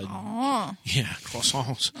 Oh. Yeah,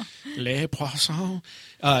 croissants. Les poissons.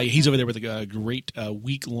 He's over there with a great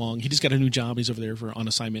week-long... He just got a new job. He's over there on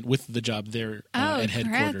assignment with the job there at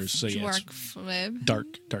headquarters. So yeah, Darkflib.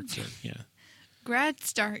 Darkflib, yeah.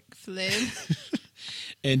 Grats, Darkflib.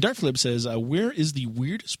 And Darkflib says, where is the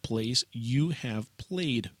weirdest place you have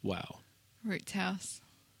played WoW? Root's house.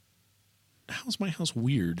 How's my house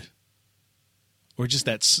weird? Or just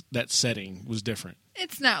that setting was different?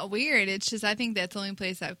 It's not weird. It's just I think that's the only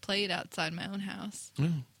place I've played outside my own house. Oh,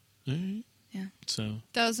 all right. Yeah. So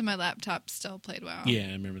That was when my laptop still played WoW. yeah,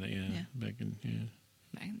 I remember that. Yeah, Yeah. back in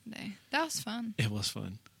Back in the day. That was fun. it was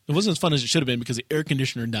fun. It wasn't as fun as it should have been because the air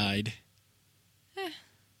conditioner died,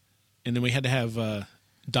 and then we had to have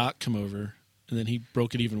Doc come over, and then he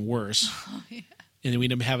broke it even worse. Oh, yeah. And then we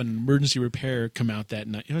ended up having an emergency repair come out that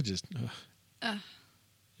night. It was just,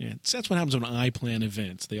 yeah. So that's what happens when I plan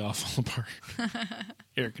events. They all fall apart.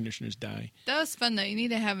 Air conditioners die. That was fun, though. You need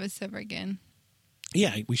to have us over again.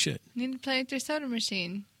 Yeah, we should. You need to play with your soda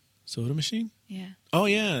machine. Soda machine? Yeah. Oh,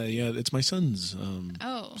 yeah. It's my son's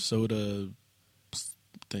soda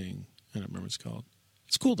thing. I don't remember what it's called.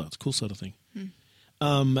 It's cool, though. It's a cool soda thing.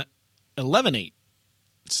 11-8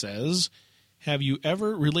 says, have you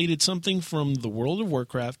ever related something from the World of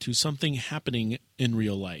Warcraft to something happening in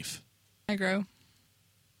real life? Aggro.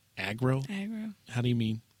 Aggro? How do you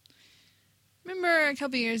mean? Remember a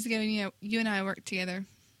couple years ago, you and I worked together?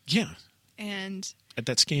 Yeah. And At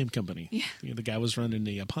that scam company. Yeah. The guy was running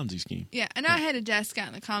the Ponzi scheme. yeah, and I had a desk out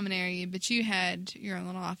in the common area, but you had your own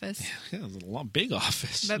little office. Yeah, it was a big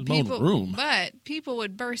office. But My own room. But people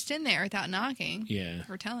would burst in there without knocking. Yeah.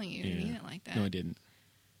 For telling you. Yeah. You didn't like that. No, I didn't.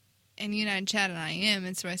 And you and I chatted on IM,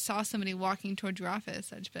 and so I saw somebody walking towards your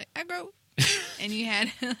office. I'd just be like, aggro. And you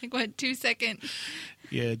had, 2 second.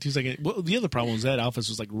 Yeah, 2 seconds. Well, the other problem was that office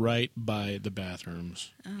was right by the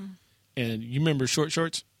bathrooms. Oh. And you remember short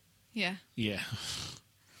shorts? Yeah. Yeah.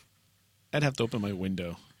 I'd have to open my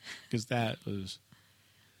window because that was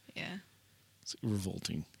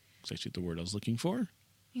revolting. It's actually the word I was looking for.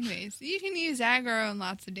 Anyways, you can use aggro in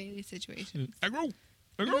lots of daily situations. Aggro.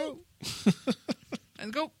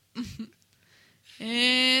 Let's go.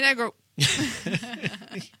 And aggro.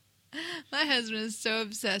 My husband is so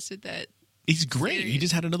obsessed with that. He's great. Series. He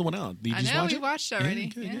just had another one out. Did you I just know, watch we it? watched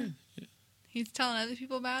already. Yeah, good. He's telling other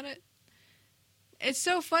people about it. It's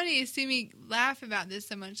so funny to see me laugh about this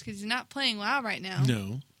so much because he's not playing WoW right now.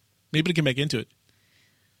 No. Maybe to get back into it.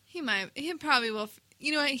 He might. He probably will.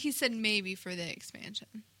 You know what? He said maybe for the expansion.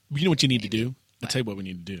 You know what you need to do? I'll What? tell you what we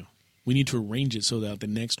need to do. We need to arrange it so that the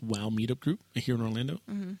next WoW meetup group here in Orlando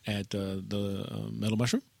at the Metal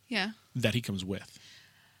Mushroom, Yeah. that he comes with.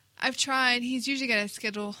 I've tried. He's usually got a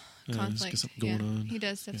schedule he's got conflict. something going on. He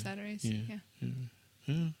does stuff Saturdays.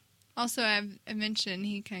 Yeah. Also, I mentioned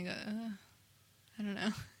he kind of goes, I don't know.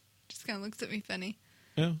 Just kind of looks at me funny.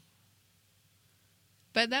 Yeah.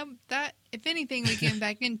 But that if anything, we get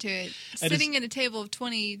back into it. Sitting at a table of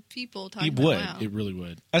 20 people talking It about would. WoW. It really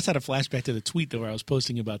would. I just had a flashback to the tweet though, where I was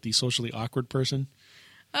posting about the socially awkward person.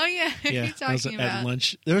 Oh yeah, Yeah, you're I was talking at about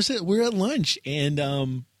lunch. We're at lunch,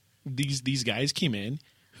 and these guys came in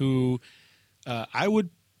who I would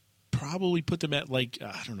probably put them at I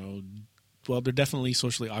don't know. Well, they're definitely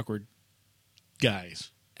socially awkward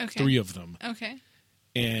guys. Okay. 3 of them. Okay.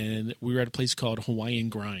 And we were at a place called Hawaiian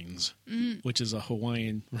Grinds, which is a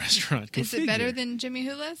Hawaiian restaurant. Go Is it better figure. than Jimmy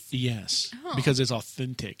Hula's? Yes, Oh. because it's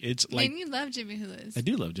authentic. It's like Man, you love Jimmy Hula's. I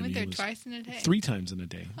do love Jimmy Went there Hula's. twice in a day. 3 times in a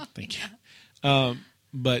day. Oh, Thank yeah. you.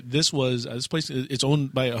 But this was this place. It's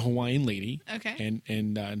owned by a Hawaiian lady. Okay.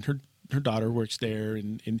 And her daughter works there.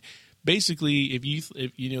 And basically, if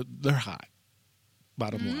you know, they're hot.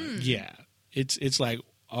 Bottom line, yeah. It's like,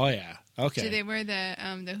 oh yeah, okay. Do they wear the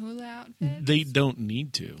hula outfit? They don't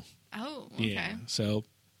need to. Oh, okay. Yeah. So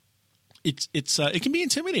it can be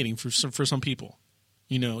intimidating for some people.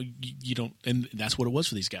 You know, you don't, and that's what it was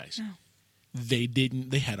for these guys. Oh. They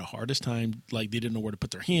had a hardest time. Like, they didn't know where to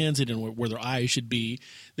put their hands. They didn't know where their eyes should be.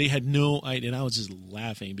 They had no idea. And I was just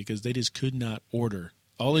laughing because they just could not order.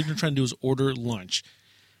 All they were trying to do was order lunch.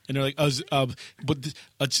 And they're like,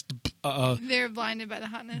 They're blinded by the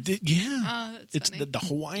hotness. yeah. Oh, that's it's funny. the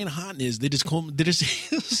Hawaiian hotness. They just call them. It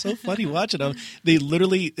was so funny watching them. They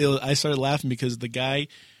literally. I started laughing because the guy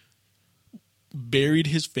buried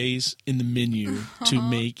his face in the menu to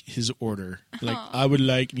make his order. Like, I would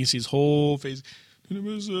like, and you see his whole face,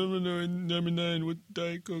 number 799 with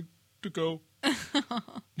Diet Coke to go.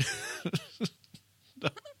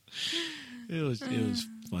 It was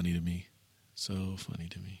funny to me. So funny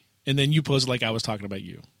to me. And then you posed like I was talking about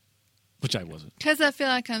you, which I wasn't. Because I feel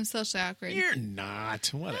like I'm socially awkward. You're not.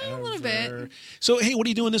 Whatever. A little bit. So, hey, what are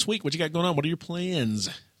you doing this week? What you got going on? What are your plans?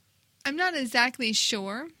 I'm not exactly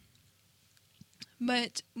sure.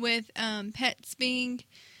 But with pets being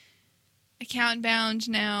account bound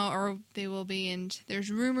now, or they will be, and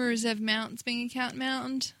there's rumors of mounts being account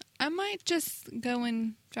bound, I might just go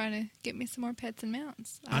and try to get me some more pets and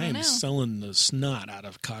mounts. I don't know. Selling the snot out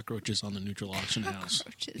of cockroaches on the neutral auction house.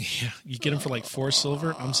 Cockroaches. Yeah, you get them for like $4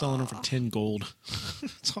 silver. I'm selling them for 10 gold.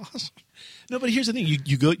 It's awesome. No, but here's the thing: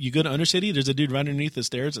 you go to Undercity. There's a dude right underneath the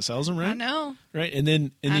stairs that sells them, right? I know. Right, and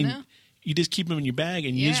then I know. you just keep them in your bag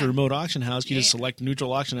and you use the remote auction house. You just select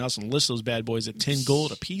neutral auction house and list those bad boys at 10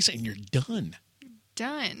 gold a piece, and you're done.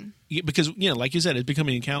 Done. Because, like you said, it's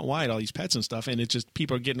becoming account wide, all these pets and stuff, and it's just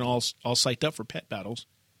people are getting all psyched up for pet battles.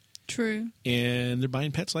 True. And they're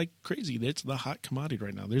buying pets like crazy. It's the hot commodity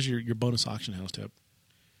right now. There's your bonus auction house tip.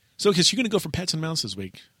 So, because you're going to go for pets and mounts this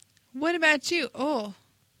week. What about you? Oh,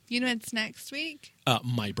 you know it's next week?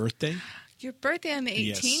 My birthday. Your birthday on the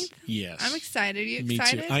 18th? Yes. I'm excited. Are you Me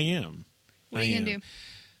excited? too. I am. What are you going to do?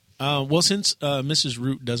 Well, since Mrs.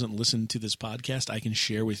 Root doesn't listen to this podcast, I can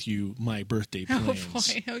share with you my birthday plans. Oh,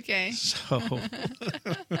 boy. Okay. So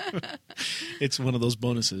it's one of those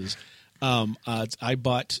bonuses. I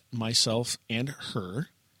bought myself and her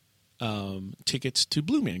tickets to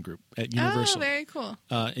Blue Man Group at Universal. Oh, very cool.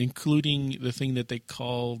 Including the thing that they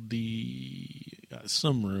call the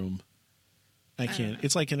some room. I can't.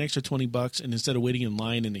 It's like an extra $20, and instead of waiting in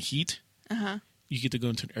line in the heat, you get to go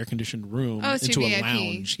into an air-conditioned room, into a VIP.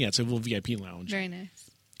 lounge. Yeah, it's a little VIP lounge. Very nice.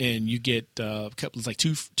 And you get a couple, it's like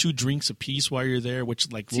two drinks a piece while you're there,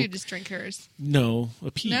 which like Two just drinkers. No, a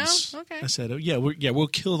piece. No? Okay. I said, we'll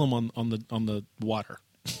kill them on the water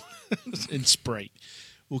and Sprite.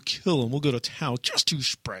 We'll kill them. We'll go to town, just 2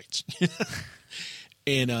 Sprites.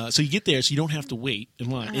 And so you get there, so you don't have to wait in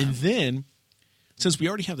line. And then, since we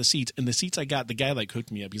already have the seats, and the seats I got, the guy like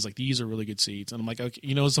hooked me up. He's like, these are really good seats. And I'm like, okay,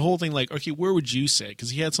 it's the whole thing like, okay, where would you sit?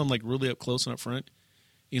 Because he had some like really up close and up front.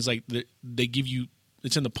 He's like, they give you,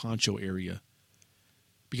 it's in the poncho area.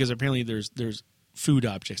 Because apparently there's food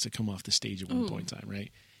objects that come off the stage at one point in time,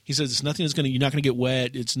 right? He says, it's nothing that's you're not going to get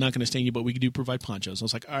wet. It's not going to stain you, but we do provide ponchos. I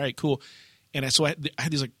was like, all right, cool. And so I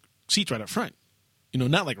had these like seats right up front.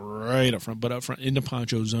 Not like right up front, but up front in the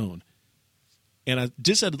poncho zone. And I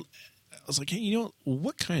just said, I was like, hey,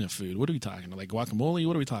 what kind of food? What are we talking? Like guacamole?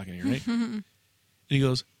 What are we talking here, right? And he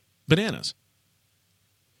goes, bananas.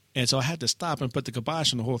 And so I had to stop and put the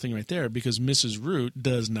kibosh on the whole thing right there because Mrs. Root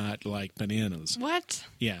does not like bananas. What?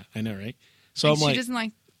 Yeah, I know, right? So I'm she like, doesn't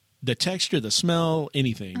like the texture, the smell,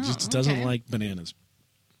 anything. Just doesn't like bananas.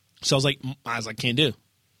 So I was like, can't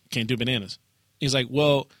do bananas. He's like,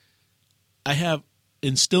 well, I have.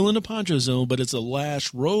 And still in the poncho zone, but it's the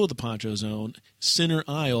last row of the poncho zone, center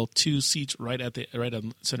aisle, 2 seats right on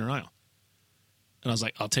the center aisle. And I was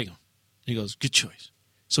like, I'll take them. And he goes, good choice.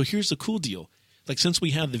 So here's the cool deal. Like, since we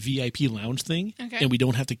have the VIP lounge thing, and we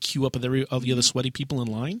don't have to queue up with all the other sweaty people in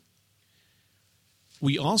line,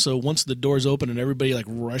 we also, once the doors open and everybody like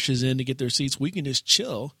rushes in to get their seats, we can just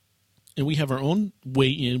chill. And we have our own way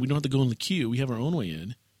in. We don't have to go in the queue. We have our own way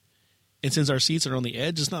in. And since our seats are on the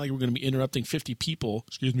edge, it's not like we're going to be interrupting 50 people.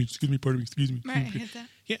 Excuse me, pardon me, excuse me. Right, I get that.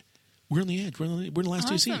 Yeah, we're on the edge. We're in the last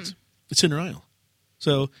 2 Awesome. seats. It's center aisle.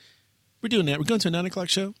 So we're doing that. We're going to a 9 o'clock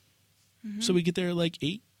show. So we get there at like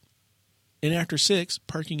 8. And after 6,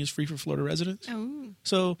 parking is free for Florida residents. Oh.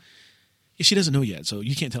 So she doesn't know yet, so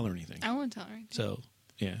you can't tell her anything. I won't tell her anything. So,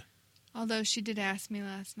 yeah. Although she did ask me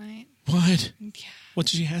last night. What? Yeah. What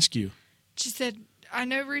did she ask you? She said, I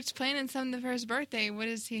know Root's planning something for his birthday. What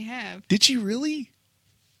does he have? Did she really?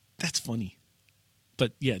 That's funny.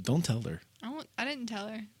 But, yeah, don't tell her. I didn't tell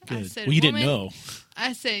her. Good. I said, well, you didn't know.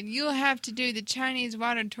 I said, you'll have to do the Chinese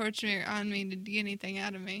water torture on me to get anything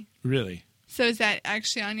out of me. Really? So is that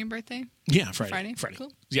actually on your birthday? Yeah, Friday.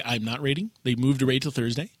 Cool. Yeah, I'm not raiding. They moved the raid till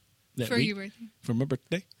Thursday. For your birthday? For my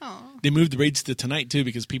birthday. Oh. They moved the raids to tonight, too,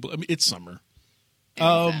 because it's summer.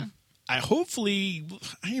 I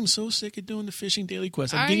am so sick of doing the fishing daily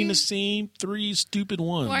quest. I'm getting the same 3 stupid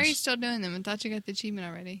ones. Why are you still doing them? I thought you got the achievement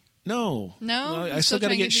already. No. No? I still got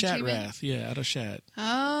to get Shat Shat Wrath. Yeah, out of Shat.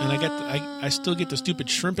 Oh. And I still get the stupid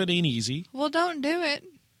shrimp. It ain't easy. Well, don't do it.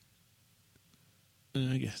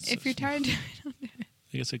 I guess. If you're tired of doing it, don't do it.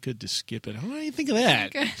 I guess I could just skip it. Why do you think of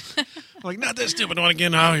that? Good. like, not that stupid one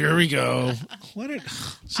again. Oh, here we go.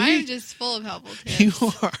 I'm just full of helpful tips. You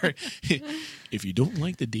are. If you don't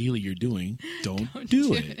like the daily you're doing, don't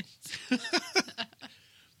do it.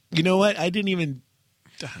 You know what? I didn't even.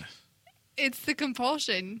 It's the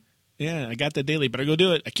compulsion. Yeah, I got the daily, but I go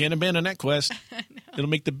do it. I can't abandon that quest. It'll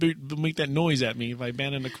make make that noise at me if I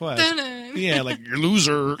abandon the quest. Dun-dun. Yeah, like you're a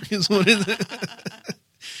loser. Is what it is.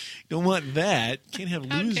 Don't want that. Can't have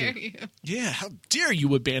loser. How dare you? Yeah, how dare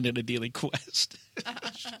you abandon a daily quest?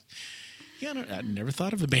 Yeah, I never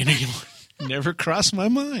thought of abandoning one. Never crossed my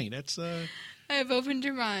mind. That's I have opened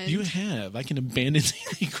your mind. You have. I can abandon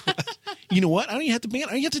daily quest. You know what? I don't even have to abandon.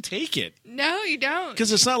 I don't even have to take it. No, you don't.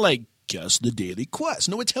 Because it's not like guess the daily quest.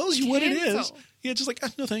 No, it tells you what it is. Cancel. Yeah, just like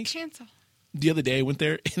no thanks. Cancel. The other day I went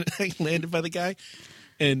there and I landed by the guy,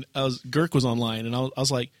 and Girk was online, and I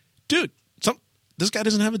was like, dude, this guy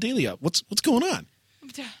doesn't have a daily up. What's going on?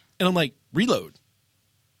 And I'm like, reload.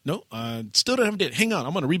 No, still don't have a daily. Hang on,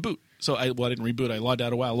 I'm gonna reboot. So I didn't reboot. I logged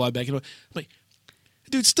out a while, logged back in. I'm like,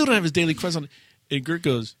 dude, still don't have his daily quest on. And Girk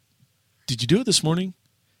goes, did you do it this morning?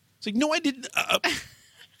 It's like, no, I didn't.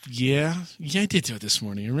 Yeah, I did do it this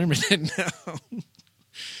morning. I remember that now.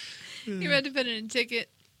 You had to put in a ticket.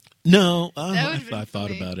 No, I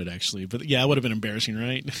thought about it actually, but yeah, it would have been embarrassing,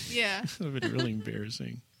 right? Yeah, it would have been really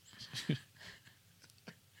embarrassing.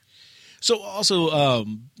 So, also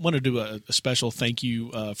want to do a special thank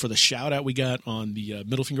you for the shout out we got on the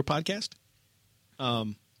Middle Finger podcast.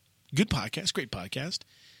 Good podcast, great podcast.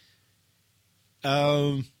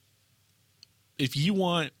 If you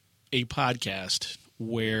want a podcast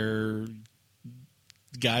where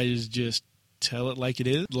guys just tell it like it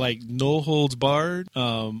is, like no holds barred,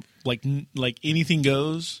 like anything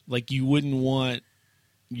goes, like you wouldn't want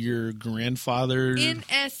your grandfather.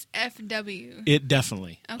 NSFW. It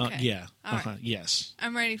definitely. Okay. Yeah. All right. Yes.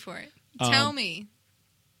 I'm ready for it. Tell me.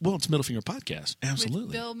 Well, it's Middle Finger Podcast. Absolutely.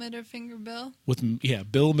 With Bill Middlefinger Bill?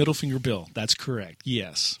 Bill Middlefinger Bill. That's correct.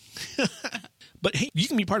 Yes. But hey, you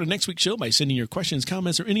can be part of next week's show by sending your questions,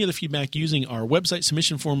 comments, or any other feedback using our website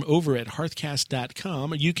submission form over at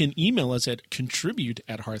hearthcast.com. You can email us at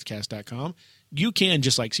contribute@hearthcast.com. You can,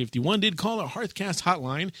 just like Safety One did, call our Hearthcast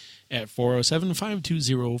hotline at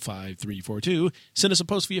 407-520-5342. Send us a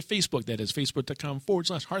post via Facebook. That is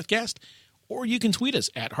facebook.com/Hearthcast. Or you can tweet us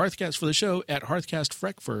at Hearthcast for the show, at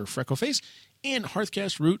HearthcastFreck for Freckleface, and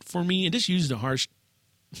HearthcastRoot for me. And just use the hashtag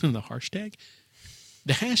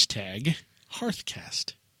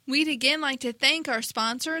Hearthcast. We'd again like to thank our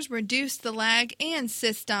sponsors, Reduce the Lag and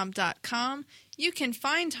Systomp.com. You can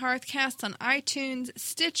find Hearthcast on iTunes,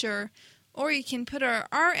 Stitcher, or you can put our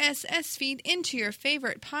RSS feed into your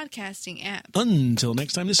favorite podcasting app. Until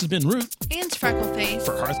next time, this has been Root and Freckleface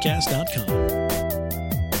for Hearthcast.com.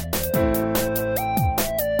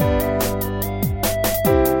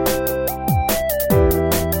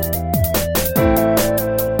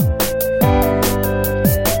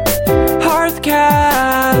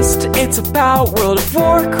 It's about World of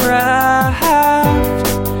Warcraft.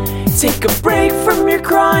 Take a break from your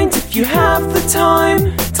grind if you have the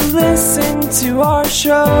time to listen to our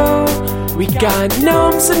show. We got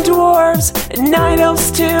gnomes and dwarves and night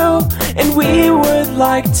elves too, and we would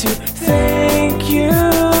like to thank you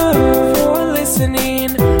for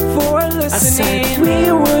listening. I said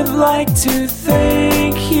we would like to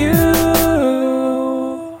thank you